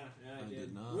Brothers? Yeah, I did.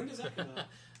 did not. When does that come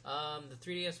out? The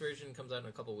 3DS version comes out in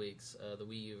a couple weeks. The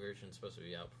Wii U version is supposed to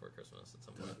be out before Christmas at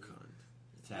some point. Duck Hunt.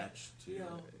 Attached to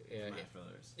Yeah. Smash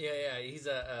Brothers. Yeah. He's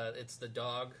it's the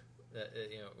dog that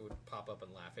would pop up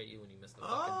and laugh at you when you miss the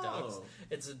fucking ducks.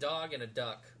 It's a dog and a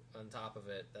duck on top of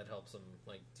it that helps him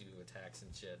like do attacks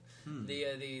and shit.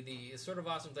 The sort of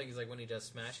awesome thing is like when he does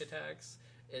smash attacks,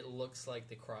 it looks like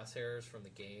the crosshairs from the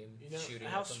game shooting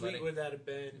how at somebody. sweet would that have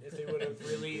been if they would have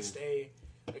released a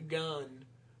gun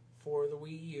for the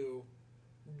Wii U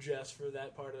just for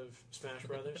that part of Smash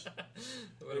Brothers?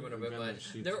 It would have been a bit Gun that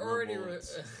much. shoots They're already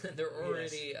bullets.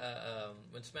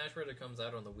 when Smash Brothers comes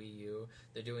out on the Wii U,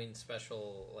 they're doing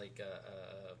special like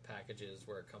packages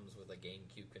where it comes with a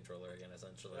GameCube controller again,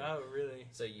 essentially. Oh, really?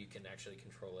 So you can actually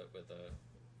control it with a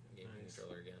GameCube Nice.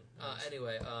 controller again. Nice.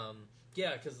 Anyway,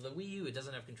 yeah, because the Wii U, it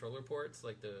doesn't have controller ports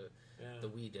like the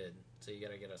Wii did, so you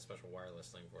gotta get a special wireless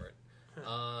thing for it.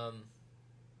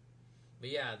 But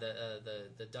yeah,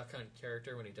 the Duck Hunt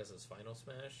character when he does his final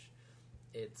smash,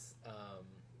 it's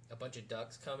a bunch of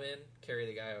ducks come in, carry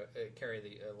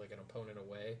like an opponent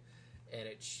away, and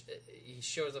he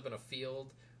shows up in a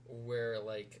field where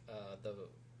like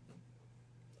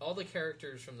all the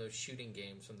characters from those shooting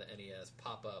games from the NES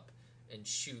pop up and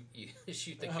shoot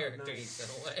the character nice. he's been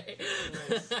away.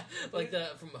 Nice. Like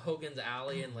from Hogan's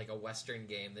Alley in like a Western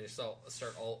game, they just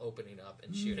start all opening up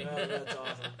and shooting. Oh, that's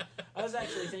awesome. I was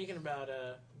actually thinking about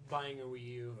buying a Wii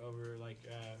U over like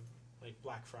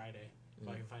Black Friday if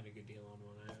I can find a good deal on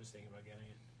one. I was thinking about getting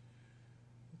it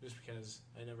just because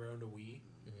I never owned a Wii,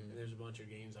 and there's a bunch of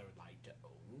games I would like to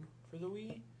own for the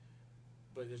Wii,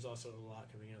 but there's also a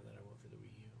lot coming out that I want for the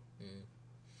Wii U.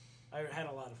 I had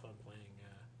a lot of fun playing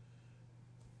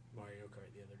Mario Kart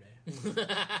the other day.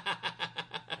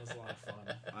 That was a lot of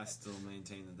fun. I still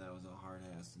maintain that was a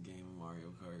hard-ass game of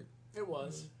Mario Kart. It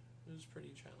was. It was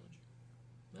pretty challenging.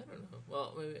 I don't know.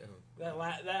 Well, maybe.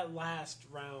 That last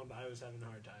round, I was having a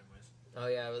hard time with. Oh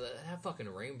yeah, that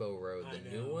fucking Rainbow Road, the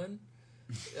new one,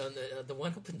 the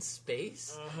one up in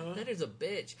space. That is a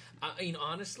bitch. I mean,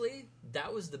 honestly,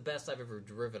 that was the best I've ever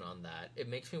driven on that. It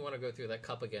makes me want to go through that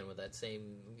cup again with that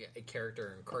same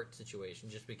character and cart situation,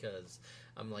 just because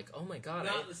I'm like, oh my god.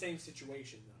 Not the same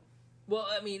situation though. Well,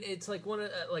 I mean, it's like one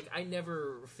of I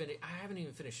never finished. I haven't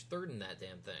even finished third in that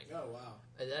damn thing. Oh wow.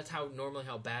 That's how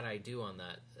bad I do on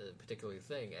that particular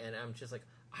thing, and I'm just like,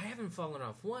 I haven't fallen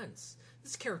off once.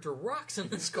 This character rocks in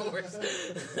this course. Do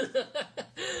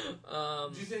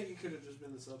you think it could have just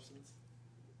been the substance?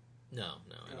 No,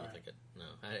 I don't think it. No,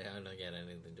 I don't get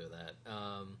anything to do with that.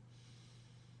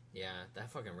 Yeah, that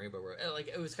fucking Rainbow Road. Like,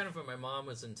 it was kind of when my mom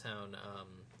was in town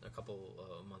a couple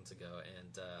months ago,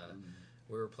 and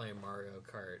we were playing Mario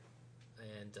Kart,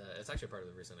 and it's actually part of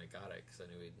the reason I got it, because I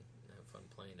knew we'd have fun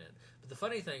playing it. But the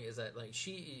funny thing is that, like,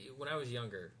 when I was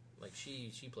younger, like,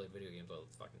 she played video games all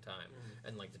the fucking time,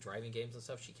 and, like, the driving games and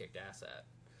stuff, she kicked ass at.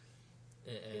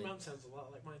 Your mom sounds a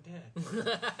lot like my dad.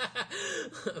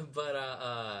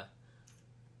 But,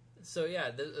 so yeah,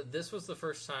 this was the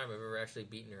first time I've ever actually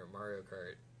beaten her at Mario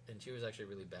Kart, and she was actually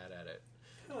really bad at it.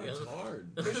 Oh, It's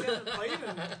hard. because she hasn't played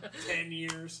in 10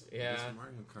 years. Yeah. This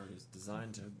Mario Kart is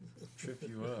designed to trip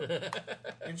you up.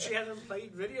 And she hasn't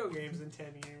played video games in 10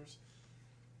 years.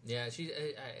 Yeah,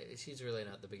 she's really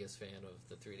not the biggest fan of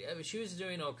the 3D. I mean, she was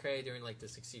doing okay during like the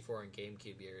 64 and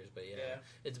GameCube years, but yeah,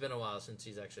 it's been a while since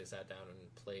she's actually sat down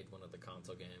and played one of the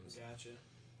console games. Gotcha.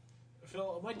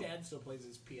 Phil, my dad still plays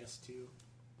his PS2.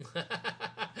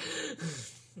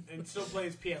 And still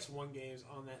plays PS1 games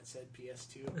on that said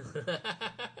PS2.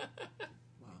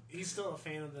 Wow. He's still a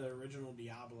fan of the original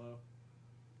Diablo.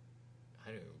 I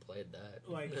haven't even played that.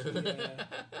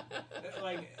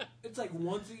 Like, it's like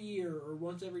once a year or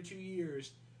once every 2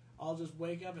 years, I'll just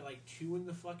wake up at like 2 in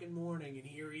the fucking morning, and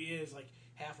here he is, like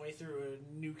halfway through a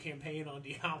new campaign on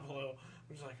Diablo.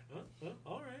 I'm just like,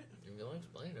 all right. You likes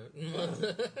playing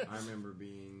it. I remember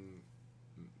being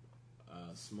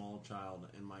a small child,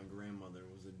 and my grandmother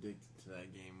was addicted to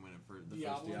that game when first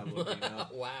Diablo came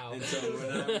out. Wow. And so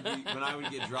when I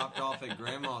would get dropped off at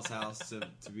grandma's house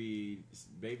to be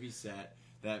babysat,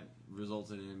 that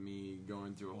resulted in me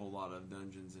going through a whole lot of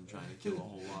dungeons and trying to kill a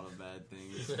whole lot of bad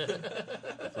things,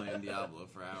 playing Diablo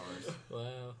for hours.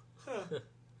 Wow.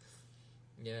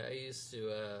 Yeah, I used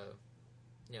to,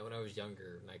 when I was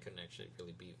younger and I couldn't actually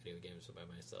really beat video games by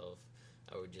myself,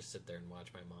 I would just sit there and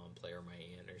watch my mom play or my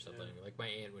aunt or something. Yeah. Like, my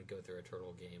aunt would go through a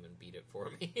Turtle game and beat it for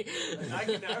me. I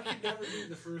could never beat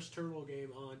the first Turtle game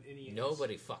on NES.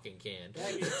 Nobody fucking can.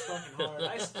 That game's fucking hard.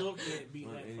 I still can't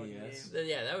beat that fucking game.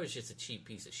 Yeah, that was just a cheap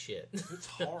piece of shit. It's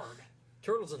hard.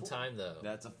 Turtles in Time, though.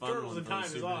 That's a fun Turtles one in Time from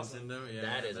is Super awesome. Nintendo. Yeah,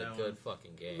 that is a good one.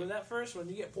 fucking game. But that first one,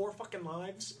 you get 4 fucking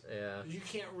lives. Yeah. You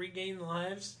can't regain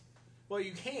lives. Well,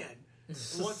 you can.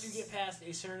 Once you get past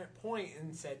a certain point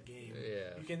in said game,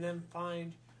 you can then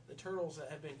find the turtles that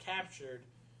have been captured.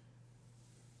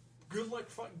 Good luck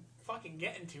fucking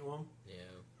getting to them. Yeah.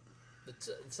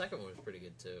 The second one was pretty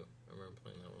good, too. I remember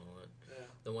playing that one a lot. Yeah.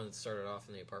 The one that started off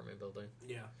in the apartment building.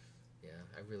 Yeah. Yeah,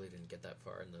 I really didn't get that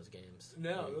far in those games.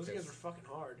 No, those games are fucking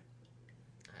hard.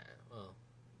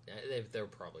 They're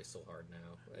probably still hard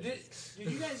now. Did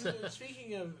you guys,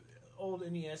 speaking of old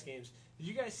NES games, did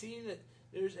you guys see that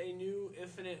there's a new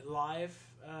Infinite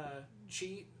Life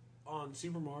cheat on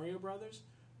Super Mario Brothers?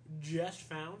 Just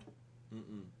found.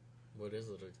 Mm-mm. What is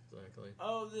it exactly?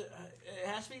 Oh, it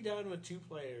has to be done with 2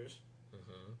 players.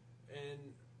 Uh-huh. And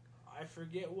I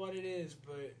forget what it is,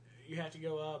 but you have to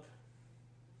go up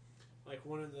like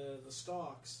one of the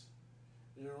stalks,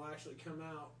 and it'll actually come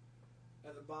out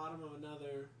at the bottom of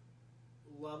another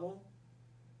level.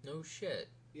 No shit.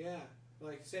 Yeah.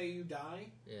 Like, say you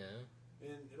die. Yeah.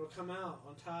 And it'll come out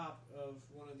on top of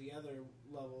one of the other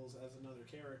levels as another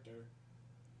character.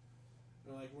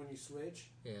 Or like when you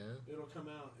switch, it'll come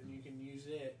out and you can use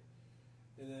it.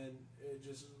 And then it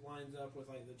just lines up with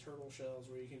like the turtle shells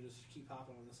where you can just keep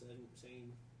hopping on the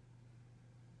same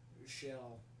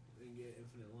shell and get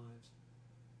infinite lives.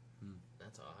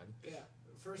 That's odd. Yeah.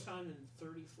 First time in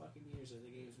 30 fucking years that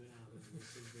the game's been out.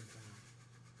 This has been found.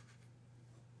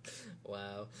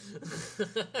 Wow.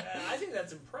 I think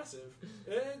that's impressive.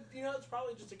 It's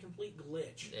probably just a complete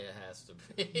glitch. It has to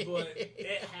be. But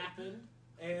it happened,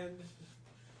 and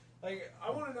like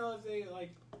I want to know if they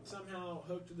like somehow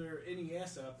hooked their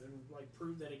NES up and like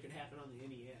proved that it could happen on the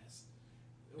NES,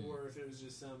 or if it was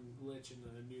just some glitch in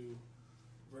the new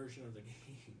version of the game.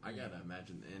 I gotta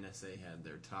imagine the NSA had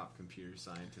their top computer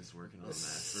scientists working on that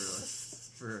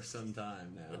for some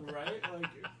time now. Right?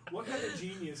 Like, what kind of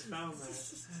genius found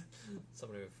that?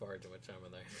 Somebody with far too much time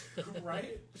on there.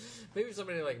 Right? Maybe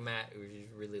somebody like Matt who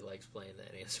really likes playing the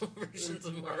NES versions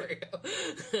of Mario.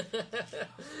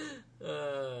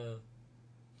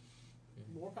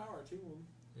 More power to him.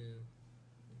 Yeah.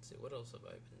 Let's see, what else have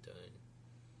I been doing?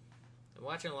 I'm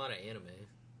watching a lot of anime.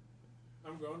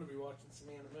 I'm going to be watching some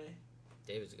anime.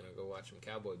 David's going to go watch some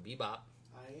Cowboy Bebop.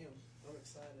 I am. I'm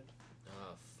excited.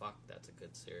 Oh, fuck, that's a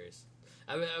good series.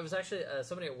 I was actually,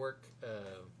 somebody at work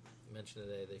mentioned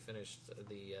today they finished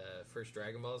the first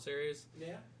Dragon Ball series.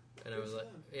 Yeah? And I was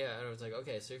like,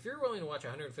 okay, so if you're willing to watch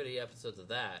 150 episodes of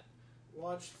that,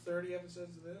 watch 30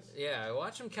 episodes of this? Yeah,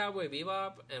 watch some Cowboy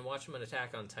Bebop and watch some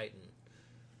Attack on Titan.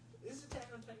 Is Attack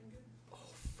on Titan good? Oh,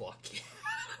 fuck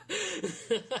yeah. I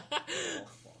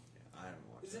haven't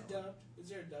watched Is it that one. dubbed? Is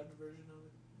there a dubbed version of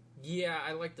it? Yeah,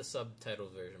 I like the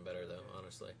subtitled version better though,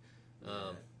 honestly.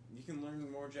 Yeah. You can learn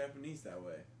more Japanese that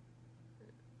way.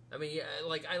 I mean, yeah,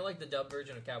 like I like the dub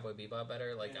version of Cowboy Bebop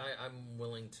better. Like Yeah. I'm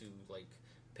willing to like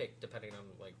pick depending on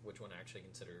like which one I actually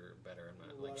consider better. I'm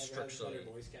not like Whatever has strictly. better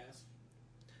voice cast.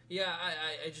 Yeah,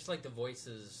 I just like the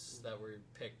voices that were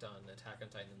picked on Attack on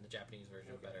Titan in the Japanese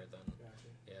version Okay. better than Gotcha.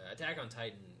 yeah. Attack on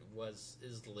Titan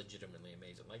is legitimately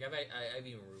amazing. Like I've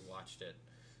even rewatched it,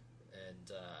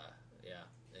 and yeah,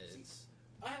 it's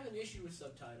I have an issue with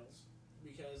subtitles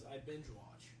because I binge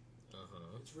watch.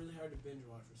 It's really hard to binge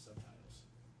watch with subtitles.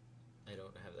 I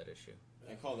don't have that issue.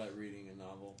 I call that reading a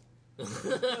novel.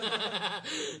 I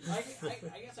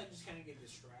guess I just kind of get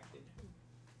distracted.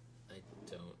 I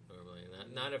don't normally.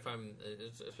 Not if I'm,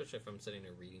 especially if I'm sitting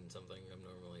there reading something. I'm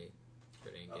normally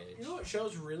pretty engaged. You know what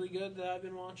show's really good that I've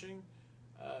been watching?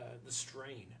 The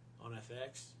Strain on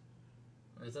FX.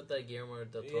 Is that the Guillermo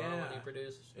del Toro one Yeah. he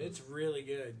produced? It's really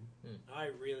good. Hmm. I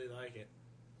really like it.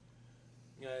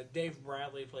 Dave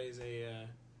Bradley plays a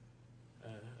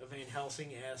Van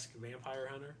Helsing-esque vampire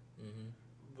hunter, Mm-hmm.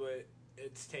 but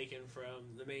it's taken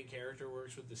from the main character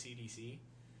works with the CDC,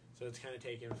 so it's kind of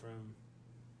taken from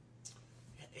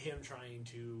him trying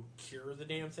to cure the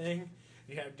damn thing.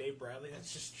 You have Dave Bradley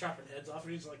that's just chopping heads off,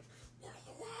 and he's like,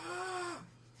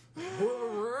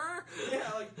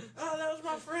 yeah, like, oh, that was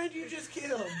my friend you just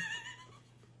killed.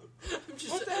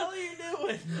 What the hell are you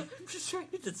doing? I'm just trying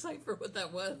to decipher what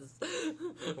that was.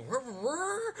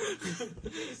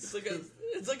 It's like a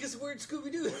weird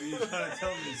Scooby Doo. What are you trying to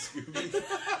tell me, Scooby?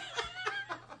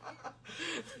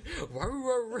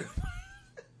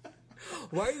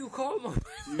 Why are you calling my?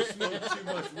 You smoke too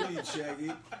much weed,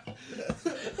 Shaggy.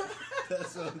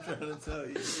 That's what I'm trying to tell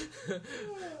you.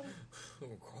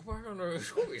 Call back on the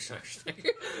Scooby section.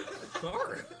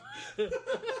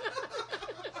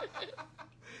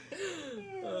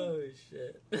 Oh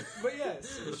shit! But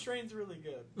yes, the strain's really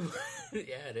good.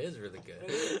 Yeah, it is really good.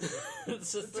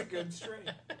 It's just a good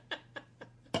strain.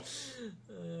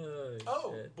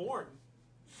 Oh, shit. Born.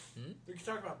 Hmm? We can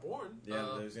talk about Born.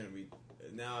 Yeah, there's going to be...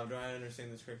 Now, do I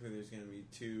understand this correctly? There's going to be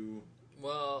two...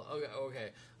 Well, okay.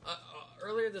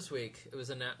 Earlier this week, it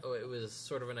was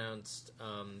sort of announced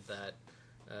that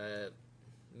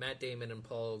Matt Damon and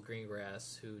Paul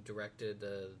Greengrass, who directed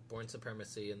Bourne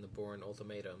Supremacy and The Bourne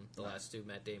Ultimatum, the last two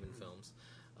Matt Damon films,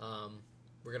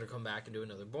 we're going to come back and do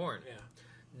another Bourne. Yeah.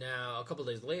 Now, a couple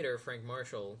days later, Frank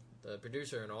Marshall, the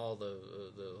producer in all the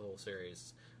whole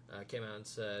series, came out and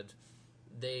said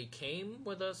they came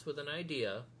with us with an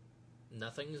idea.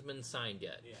 Nothing's been signed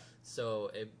yet. Yeah. So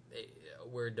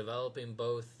we're developing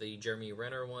both the Jeremy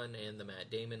Renner one and the Matt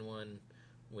Damon one,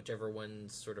 whichever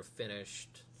one's sort of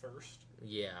finished First.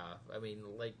 Yeah, I mean,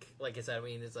 like I said, I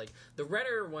mean, it's like the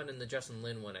Renner one and the Justin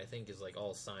Lin one, I think, is like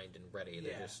all signed and ready.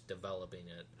 They're just developing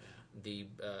it. The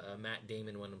Matt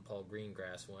Damon one and Paul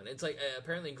Greengrass one, it's like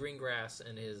apparently Greengrass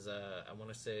and his, I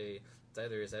want to say it's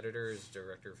either his editor or his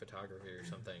director of photography or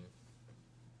something,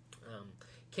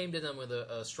 came to them with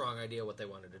a strong idea what they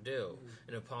wanted to do.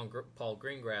 And if Paul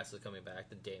Greengrass is coming back,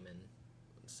 then Damon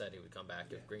said he would come back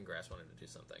if Greengrass wanted to do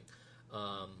something.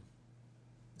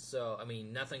 So, I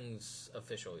mean, nothing's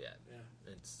official yet. Yeah.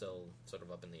 It's still sort of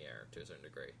up in the air to a certain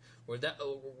degree.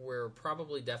 We're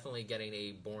probably definitely getting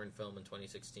a Bourne film in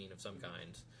 2016 of some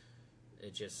kind.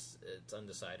 It's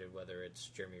undecided whether it's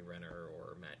Jeremy Renner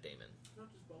or Matt Damon.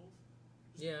 Not just both.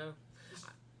 Yeah.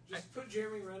 Just put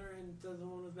Jeremy Renner into the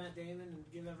one with Matt Damon and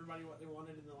give everybody what they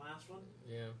wanted in the last one.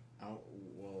 Yeah. Well,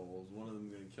 was one of them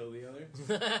going to kill the other?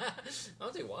 I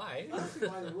don't see why. I don't see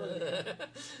why they would.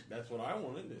 That's what I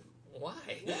wanted. Why?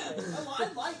 Yeah,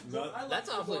 I like That's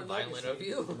the awfully Bourne violent legacy. of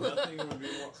you. Nothing would be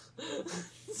more...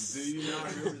 Do you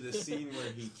not remember the scene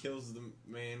where he kills the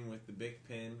man with the big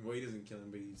pen? Well, he doesn't kill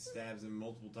him, but he stabs him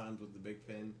multiple times with the big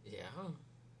pen. Yeah.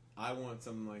 I want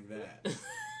something like that.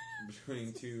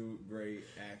 Between two great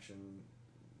action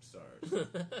stars.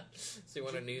 So you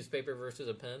want a newspaper versus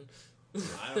a pen? I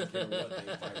don't care what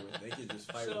they fight with. They could just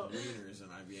fight with wieners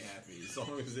and I'd be happy as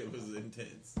long as it was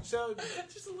intense. So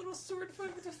Just a little sword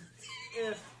fight.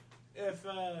 if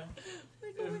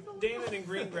Damon and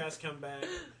Greengrass come back,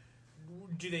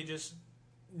 do they just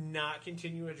not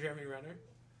continue with Jeremy Renner,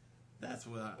 That's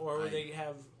what or would they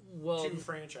have Well, two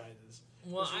franchises?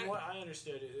 well, From what I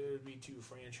understood, it would be two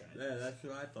franchises. Yeah, that's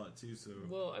what I thought too, so...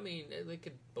 well, I mean, they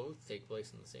could both take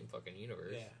place in the same fucking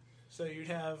universe. Yeah. So you'd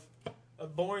have a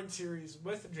Bourne series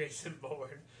with Jason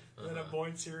Bourne, and then a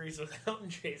Bourne series without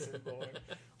Jason Bourne.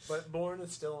 But Bourne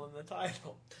is still in the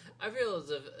title. I feel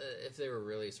as if they were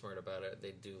really smart about it,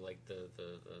 they'd do like the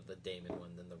Damon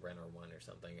one, then the Renner one or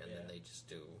something, and then they just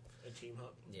do a team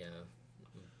up. Yeah,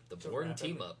 the To Bourne wrap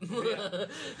team it- up.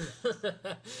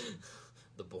 Yeah.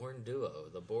 The Bourne duo,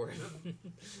 the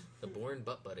Bourne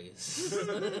butt buddies.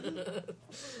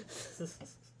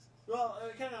 Well,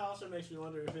 it kind of also makes me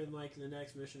wonder if in like the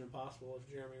next Mission Impossible, if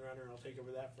Jeremy Renner will take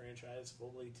over that franchise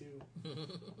fully too.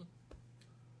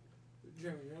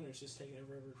 Jeremy Renner's just taking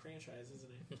over every franchise, isn't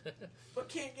he? But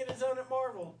can't get his own at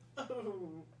Marvel.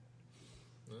 Oh.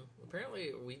 Well, apparently,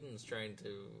 Whedon's trying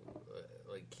to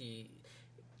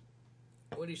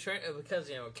what he's trying because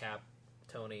Cap,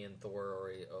 Tony, and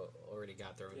Thor already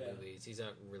got their own movies. He's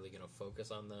not really going to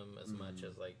focus on them as much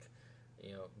as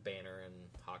Banner and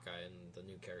Hawkeye and the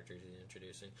new characters he's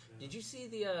introducing. Yeah. Did you see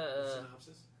the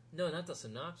synopsis? No, not the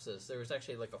synopsis. There was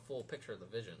actually like a full picture of the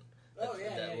Vision.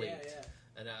 That leaked. Yeah.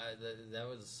 And that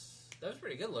was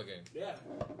pretty good looking. Yeah.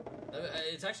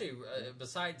 It's actually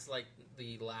besides like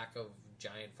the lack of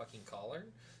giant fucking collar,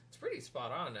 it's pretty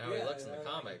spot on how he looks in the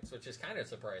comics, which is kind of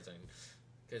surprising.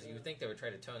 Because you would think they would try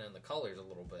to tone in the colors a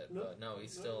little bit, but no,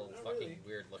 he's still fucking really.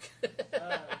 weird looking.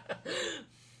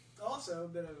 Also, a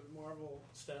bit of Marvel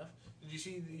stuff. Did you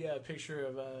see the picture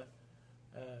of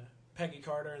Peggy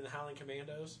Carter and the Howling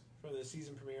Commandos for the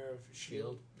season premiere of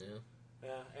S.H.I.E.L.D.?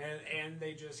 Yeah. And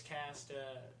they just cast,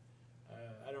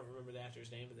 I don't remember the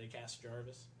actor's name, but they cast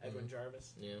Jarvis, Edwin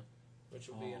Jarvis. Yeah. Which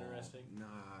will be interesting. Nah,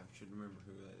 I should remember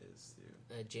who that is,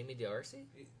 too. Jamie D'Arcy?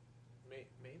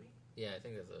 Maybe? Yeah, I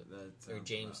think or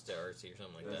James D'Arcy or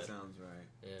something like that. That sounds right.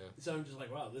 Yeah. So I'm just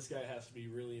like, wow, this guy has to be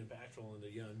really impactful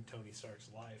into young Tony Stark's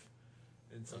life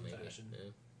in some fashion.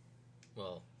 Yeah.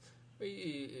 Well,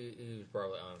 he was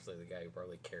probably, honestly, the guy who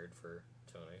probably cared for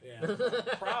Tony. Yeah,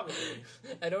 probably.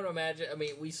 I don't imagine. I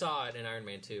mean, we saw it in Iron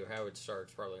Man 2. Howard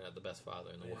Stark's probably not the best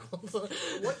father in the world.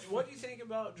 What do you think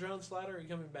about Drone Slattery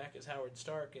coming back as Howard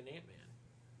Stark in Ant-Man?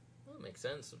 Well, it makes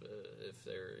sense if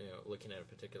they're looking at a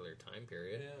particular time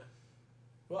period. Yeah.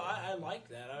 Well, I like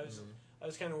that. I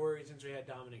was kind of worried since we had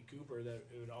Dominic Cooper that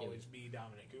it would always be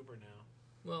Dominic Cooper now.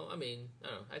 Well, I mean, I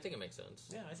don't know. I think it makes sense.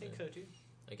 Yeah, I think so too.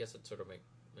 I guess it sort of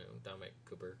Dominic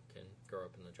Cooper can grow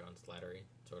up in the John Slattery,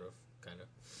 sort of, kind of.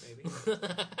 Maybe.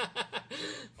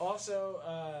 Also,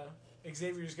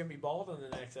 Xavier's going to be bald in the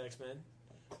next X-Men.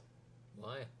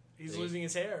 Why? He's losing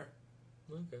his hair.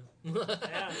 Okay.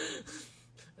 Yeah.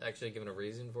 Actually given a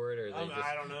reason for it, or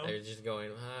I don't know. They're just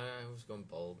going, I was going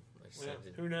bald. I just had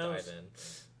to who knows? dive in.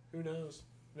 Who knows?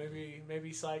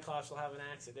 Maybe Cyclops will have an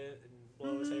accident and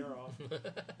blow his hair off.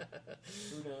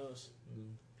 Who knows?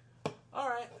 All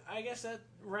right, I guess that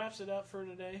wraps it up for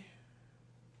today.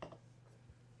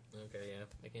 Okay, yeah.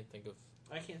 I can't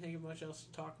think of much else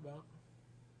to talk about.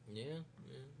 Yeah,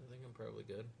 I think I'm probably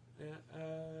good. Yeah.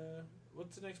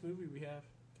 What's the next movie we have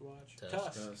to watch?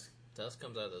 Tusk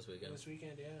comes out this weekend. This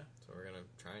weekend, yeah. So we're gonna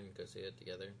try and go see it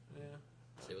together. Yeah.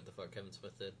 See what the fuck Kevin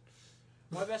Smith did.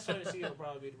 My best time to see it will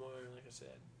probably be tomorrow, like I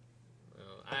said.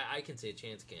 Well, I can see a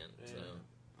chance can. Yeah. So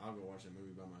I'll go watch a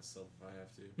movie by myself if I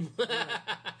have to.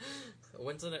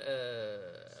 When's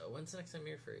the next time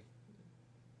you're free?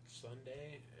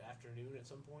 Sunday afternoon at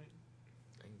some point.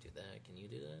 I can do that. Can you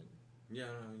do that? Yeah, I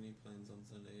don't have any plans on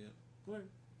Sunday yet. All right.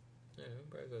 Yeah,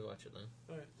 we'll probably go watch it then.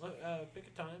 All right. Pick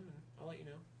a time and I'll let you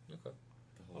know. Okay.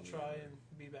 I'll try and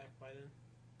be back by then.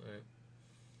 All right.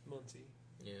 Muncie.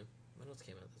 Yeah. What else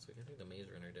came out this week? I think The Maze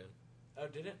Runner did. Oh,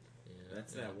 did it? Yeah.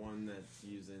 That's that one that's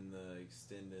using the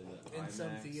extended in IMAX.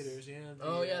 some theaters, yeah.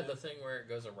 The thing where it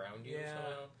goes around you. Yeah.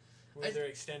 Somehow. Where they're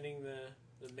extending the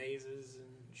mazes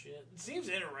and shit. It seems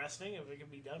interesting if it can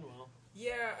be done well.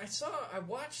 Yeah, I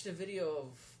watched a video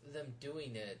of them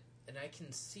doing it, and I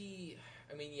can see.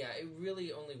 I mean, yeah, it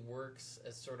really only works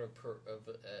as sort of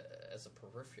as a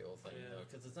peripheral thing, though,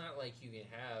 because it's not like you can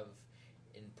have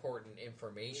important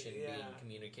information being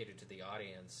communicated to the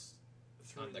audience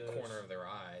Through on the corner of their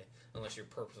eye, unless you're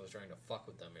purposely trying to fuck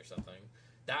with them or something.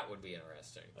 That would be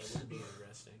interesting. That would be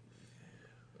interesting.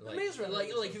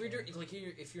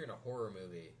 If you're in a horror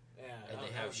movie, and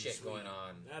they have shit sweet. Going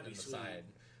on That'd on be the sweet. side.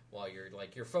 While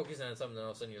you're focusing on something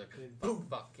else, and you're like, boom,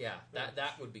 fuck, yeah,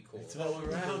 that would be cool. It's all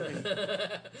around me.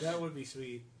 That would be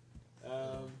sweet.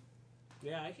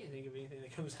 Yeah, I can't think of anything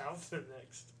that comes out for the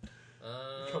next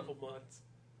couple months.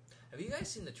 Have you guys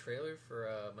seen the trailer for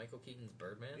Michael Keaton's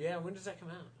Birdman? Yeah, when does that come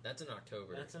out? That's in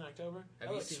October. That's in October?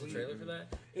 Have you seen the trailer for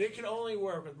that? It can only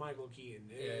work with Michael Keaton.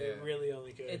 It really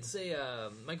only could. It's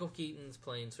a Michael Keaton's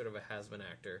playing sort of a has-been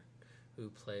actor who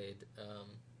played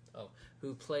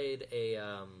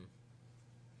a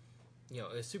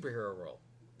a superhero role.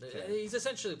 Okay. He's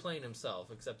essentially playing himself,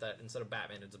 except that instead of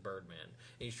Batman, it's Birdman. And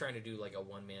he's trying to do like a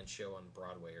one-man show on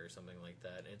Broadway or something like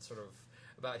that. And it's sort of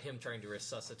about him trying to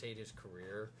resuscitate his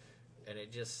career, and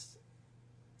it just...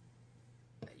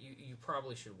 You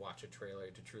probably should watch a trailer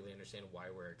to truly understand why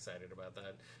we're excited about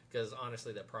that. Because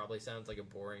honestly, that probably sounds like a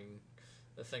boring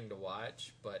thing to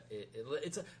watch, but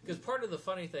it's because part of the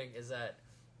funny thing is that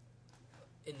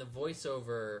in the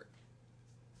voiceover,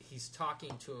 he's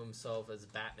talking to himself as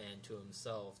Batman to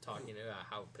himself, talking about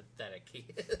how pathetic he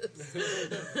is.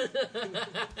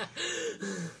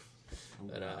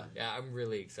 But yeah, I'm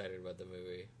really excited about the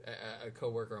movie. A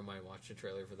coworker of mine watched a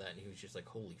trailer for that, and he was just like,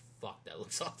 "Holy fuck, that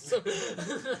looks awesome!"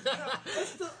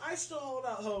 I still hold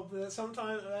out hope that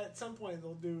at some point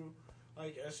they'll do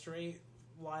like a straight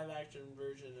live action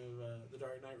version of The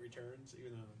Dark Knight Returns,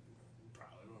 even though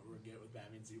probably what we'll get with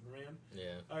Batman Superman.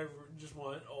 Yeah, I just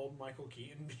want old Michael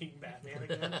Keaton being Batman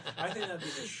again. I think that'd be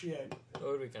the shit. that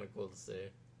would be kind of cool to see.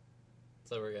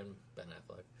 So we're getting Ben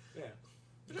Affleck. Yeah.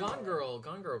 Gone Girl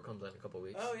comes out in a couple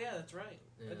weeks. Oh yeah, that's right.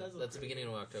 Yeah, That does look that's the pretty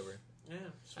beginning of October. good.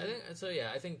 Yeah. I think so.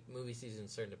 Yeah, I think movie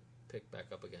season's starting to pick back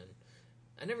up again.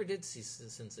 I never did see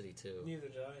Sin City 2. Neither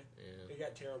did I. Yeah, It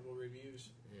got terrible reviews,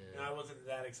 and yeah, I wasn't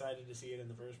that excited to see it in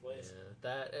the first place. yeah.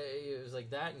 That it was like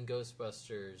that, and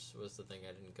Ghostbusters was the thing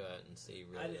I didn't go out and see.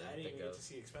 Really, I didn't even think get of. to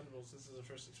see Expendables. This is the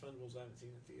first Expendables I haven't seen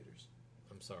in theaters.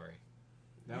 I'm sorry.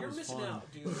 That You're was missing fun.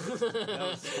 out, dude. That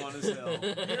was fun as hell.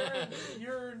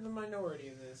 You're the minority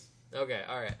in this. Okay,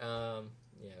 all right.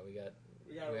 Yeah, we gotta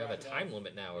have a wrap it time up.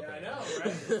 limit now. Yeah, I apparently. know,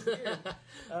 right? It's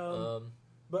weird.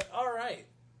 But all right,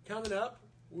 coming up,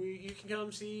 you can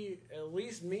come see at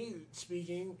least me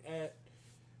speaking at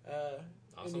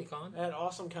Awesome Con at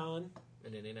Awesome Con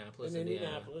in Indianapolis, in Indiana.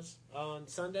 Indianapolis on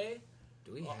Sunday.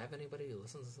 Do we have anybody who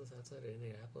listens to us outside of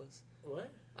Indianapolis?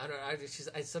 What? I don't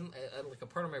know. Like a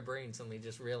part of my brain suddenly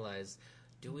just realized,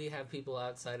 do we have people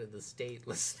outside of the state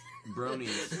listening?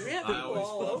 Bronies. We have I people always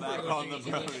all fall over. back on the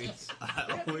bronies. I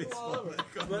We have always people all fall over.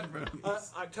 back on But, the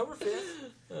bronies. October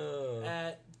 5th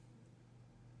at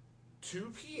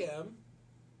 2 p.m.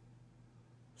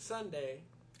 Sunday.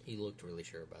 He looked really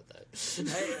sure about that.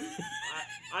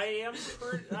 I am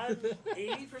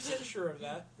 80% sure of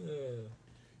that.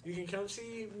 You can come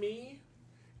see me.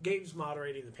 Gabe's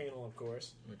moderating the panel, of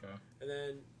course. Okay. And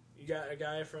then you got a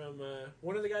guy from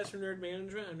one of the guys from Nerd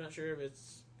Management. I'm not sure if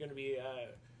it's going to be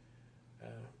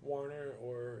Warner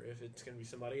or if it's going to be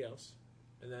somebody else.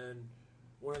 And then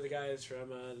one of the guys from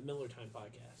the Miller Time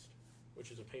podcast,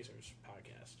 which is a Pacers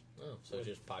podcast. Oh, so With-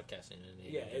 just podcasting in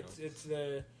Yeah, Indiana. it's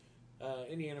the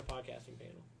Indiana podcasting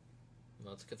panel.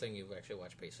 Well, it's a good thing you've actually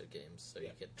watched Pacer games, so Yeah.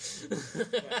 you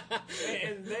could.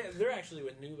 And they're actually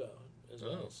with Nuvo as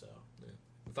well. Oh. So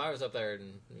If I was up there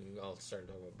and you all started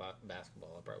talking about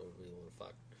basketball, I probably would be a little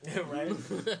fucked.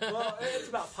 right. Well, it's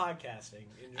about podcasting.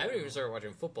 In I haven't even general. started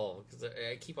watching football because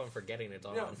I keep on forgetting it's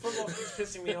on. No, football keeps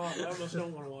pissing me off. I almost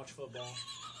don't want to watch football.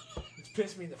 It's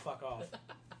pissed me the fuck off.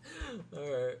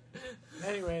 Alright.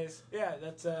 Anyways, yeah,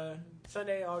 that's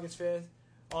Sunday, August 5th.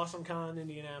 Awesome Con,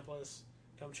 Indianapolis.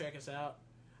 Come check us out.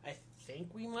 I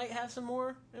think we might have some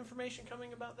more information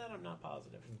coming about that. I'm not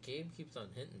positive. Gabe keeps on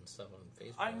hitting stuff on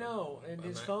Facebook. I know, and I'm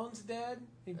his not- phone's dead.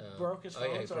 He Oh. broke his Oh,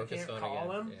 yeah, phone, he so I broke his can't phone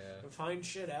call again. him Yeah. and find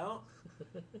shit out.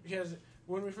 Because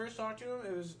when we first talked to him,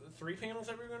 it was 3 panels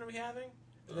that we were going to be having.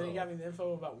 And then he Oh. got me the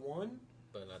info about one,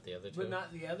 But not the other two. but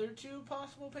not the other 2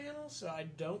 possible panels, so I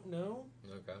don't know.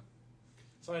 Okay.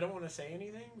 So I don't want to say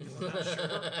anything because I'm not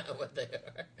sure. What they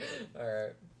are.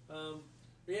 Alright.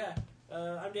 But yeah,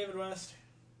 I'm David West.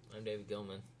 I'm David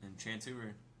Gilman. And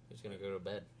Chantuber. Who's gonna go to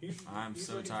bed? I'm He's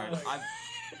so looking tired. tired.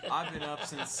 I've been up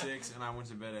since 6 and I went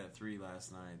to bed at 3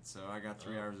 last night. So I got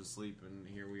 3 hours of sleep and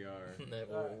here we are.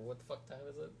 What the fuck time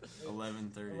is it?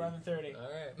 11:30. 11:30.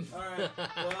 Alright. All right. Well,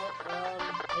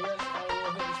 I guess I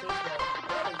will hit the space bar.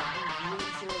 That is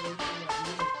really sure they can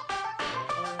music.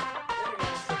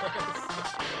 Later,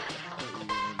 guys.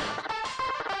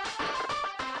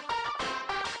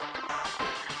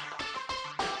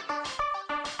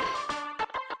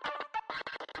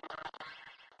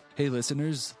 Hey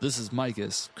listeners, this is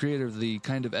Micus, creator of the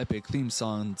kind of epic theme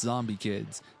song Zombie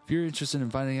Kids. If you're interested in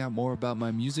finding out more about my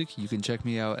music, you can check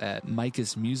me out at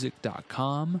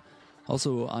micusmusic.com.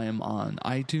 Also, I am on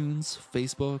iTunes,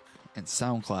 Facebook, and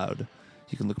SoundCloud.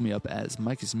 You can look me up as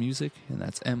Micus Music, and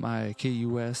that's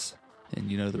Mikus, and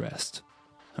you know the rest.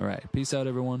 Alright, peace out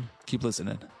everyone. Keep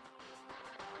listening.